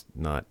that. It's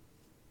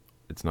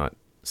not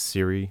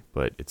Siri,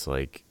 but it's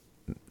like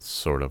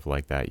sort of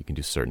like that. You can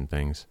do certain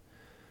things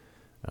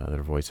that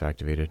are voice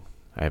activated.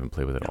 I haven't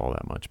played with it all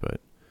that much,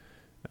 but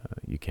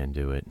you can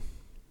do it.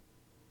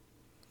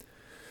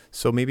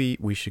 So maybe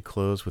we should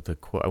close with a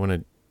quote. I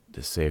want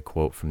to say a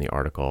quote from the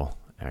article,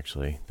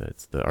 actually.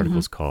 The article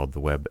is called "The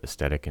Web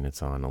Aesthetic," and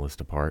it's on A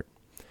List Apart.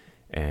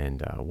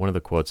 And one of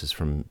the quotes is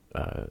from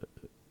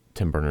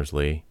Tim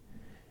Berners-Lee.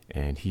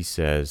 And he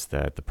says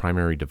that the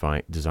primary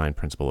design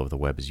principle of the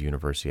web is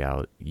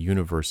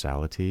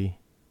universality.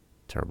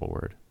 Terrible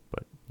word,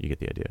 but you get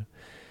the idea.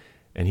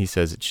 And he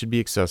says it should be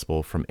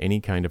accessible from any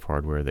kind of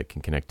hardware that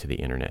can connect to the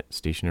internet,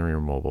 stationary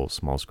or mobile,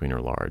 small screen or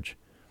large.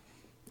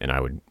 And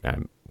I would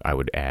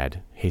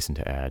hasten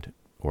to add,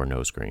 or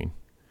no screen.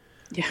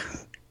 Yeah.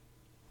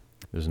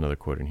 There's another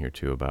quote in here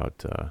too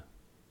about,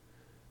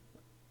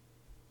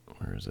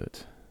 where is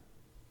it?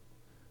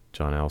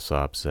 John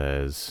Alsop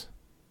says,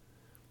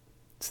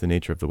 "It's the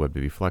nature of the web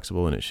to be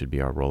flexible, and it should be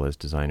our role as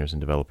designers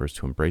and developers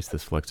to embrace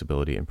this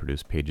flexibility and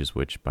produce pages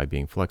which, by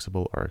being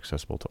flexible, are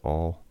accessible to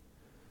all."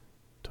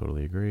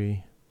 Totally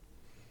agree.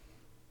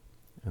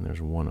 And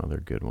there's one other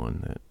good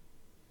one that...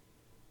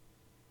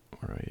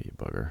 Where are you,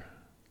 bugger?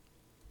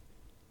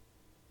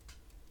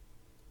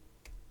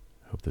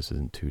 Hope this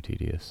isn't too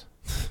tedious.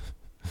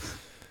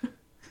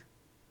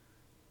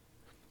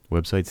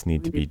 "Websites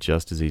need to be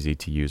just as easy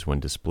to use when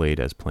displayed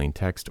as plain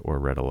text or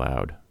read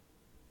aloud."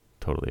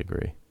 Totally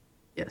agree.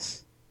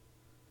 Yes.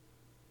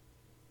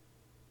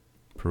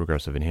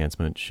 "Progressive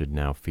enhancement should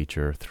now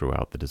feature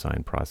throughout the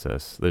design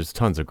process." There's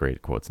tons of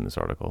great quotes in this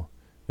article.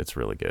 It's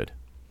really good.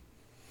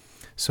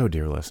 So,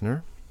 dear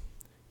listener,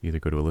 either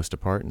go to A List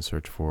Apart and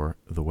search for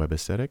The Web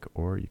Aesthetic,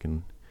 or you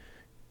can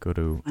go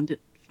to... Find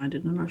it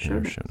in our show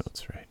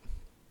notes. Right.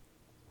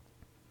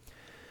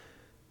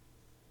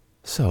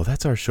 So,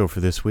 that's our show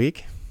for this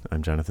week.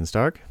 I'm Jonathan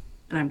Stark.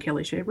 And I'm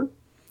Kelli Shaver.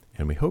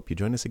 And we hope you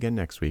join us again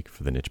next week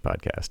for the Niche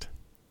Podcast.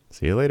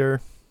 See you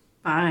later.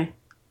 Bye.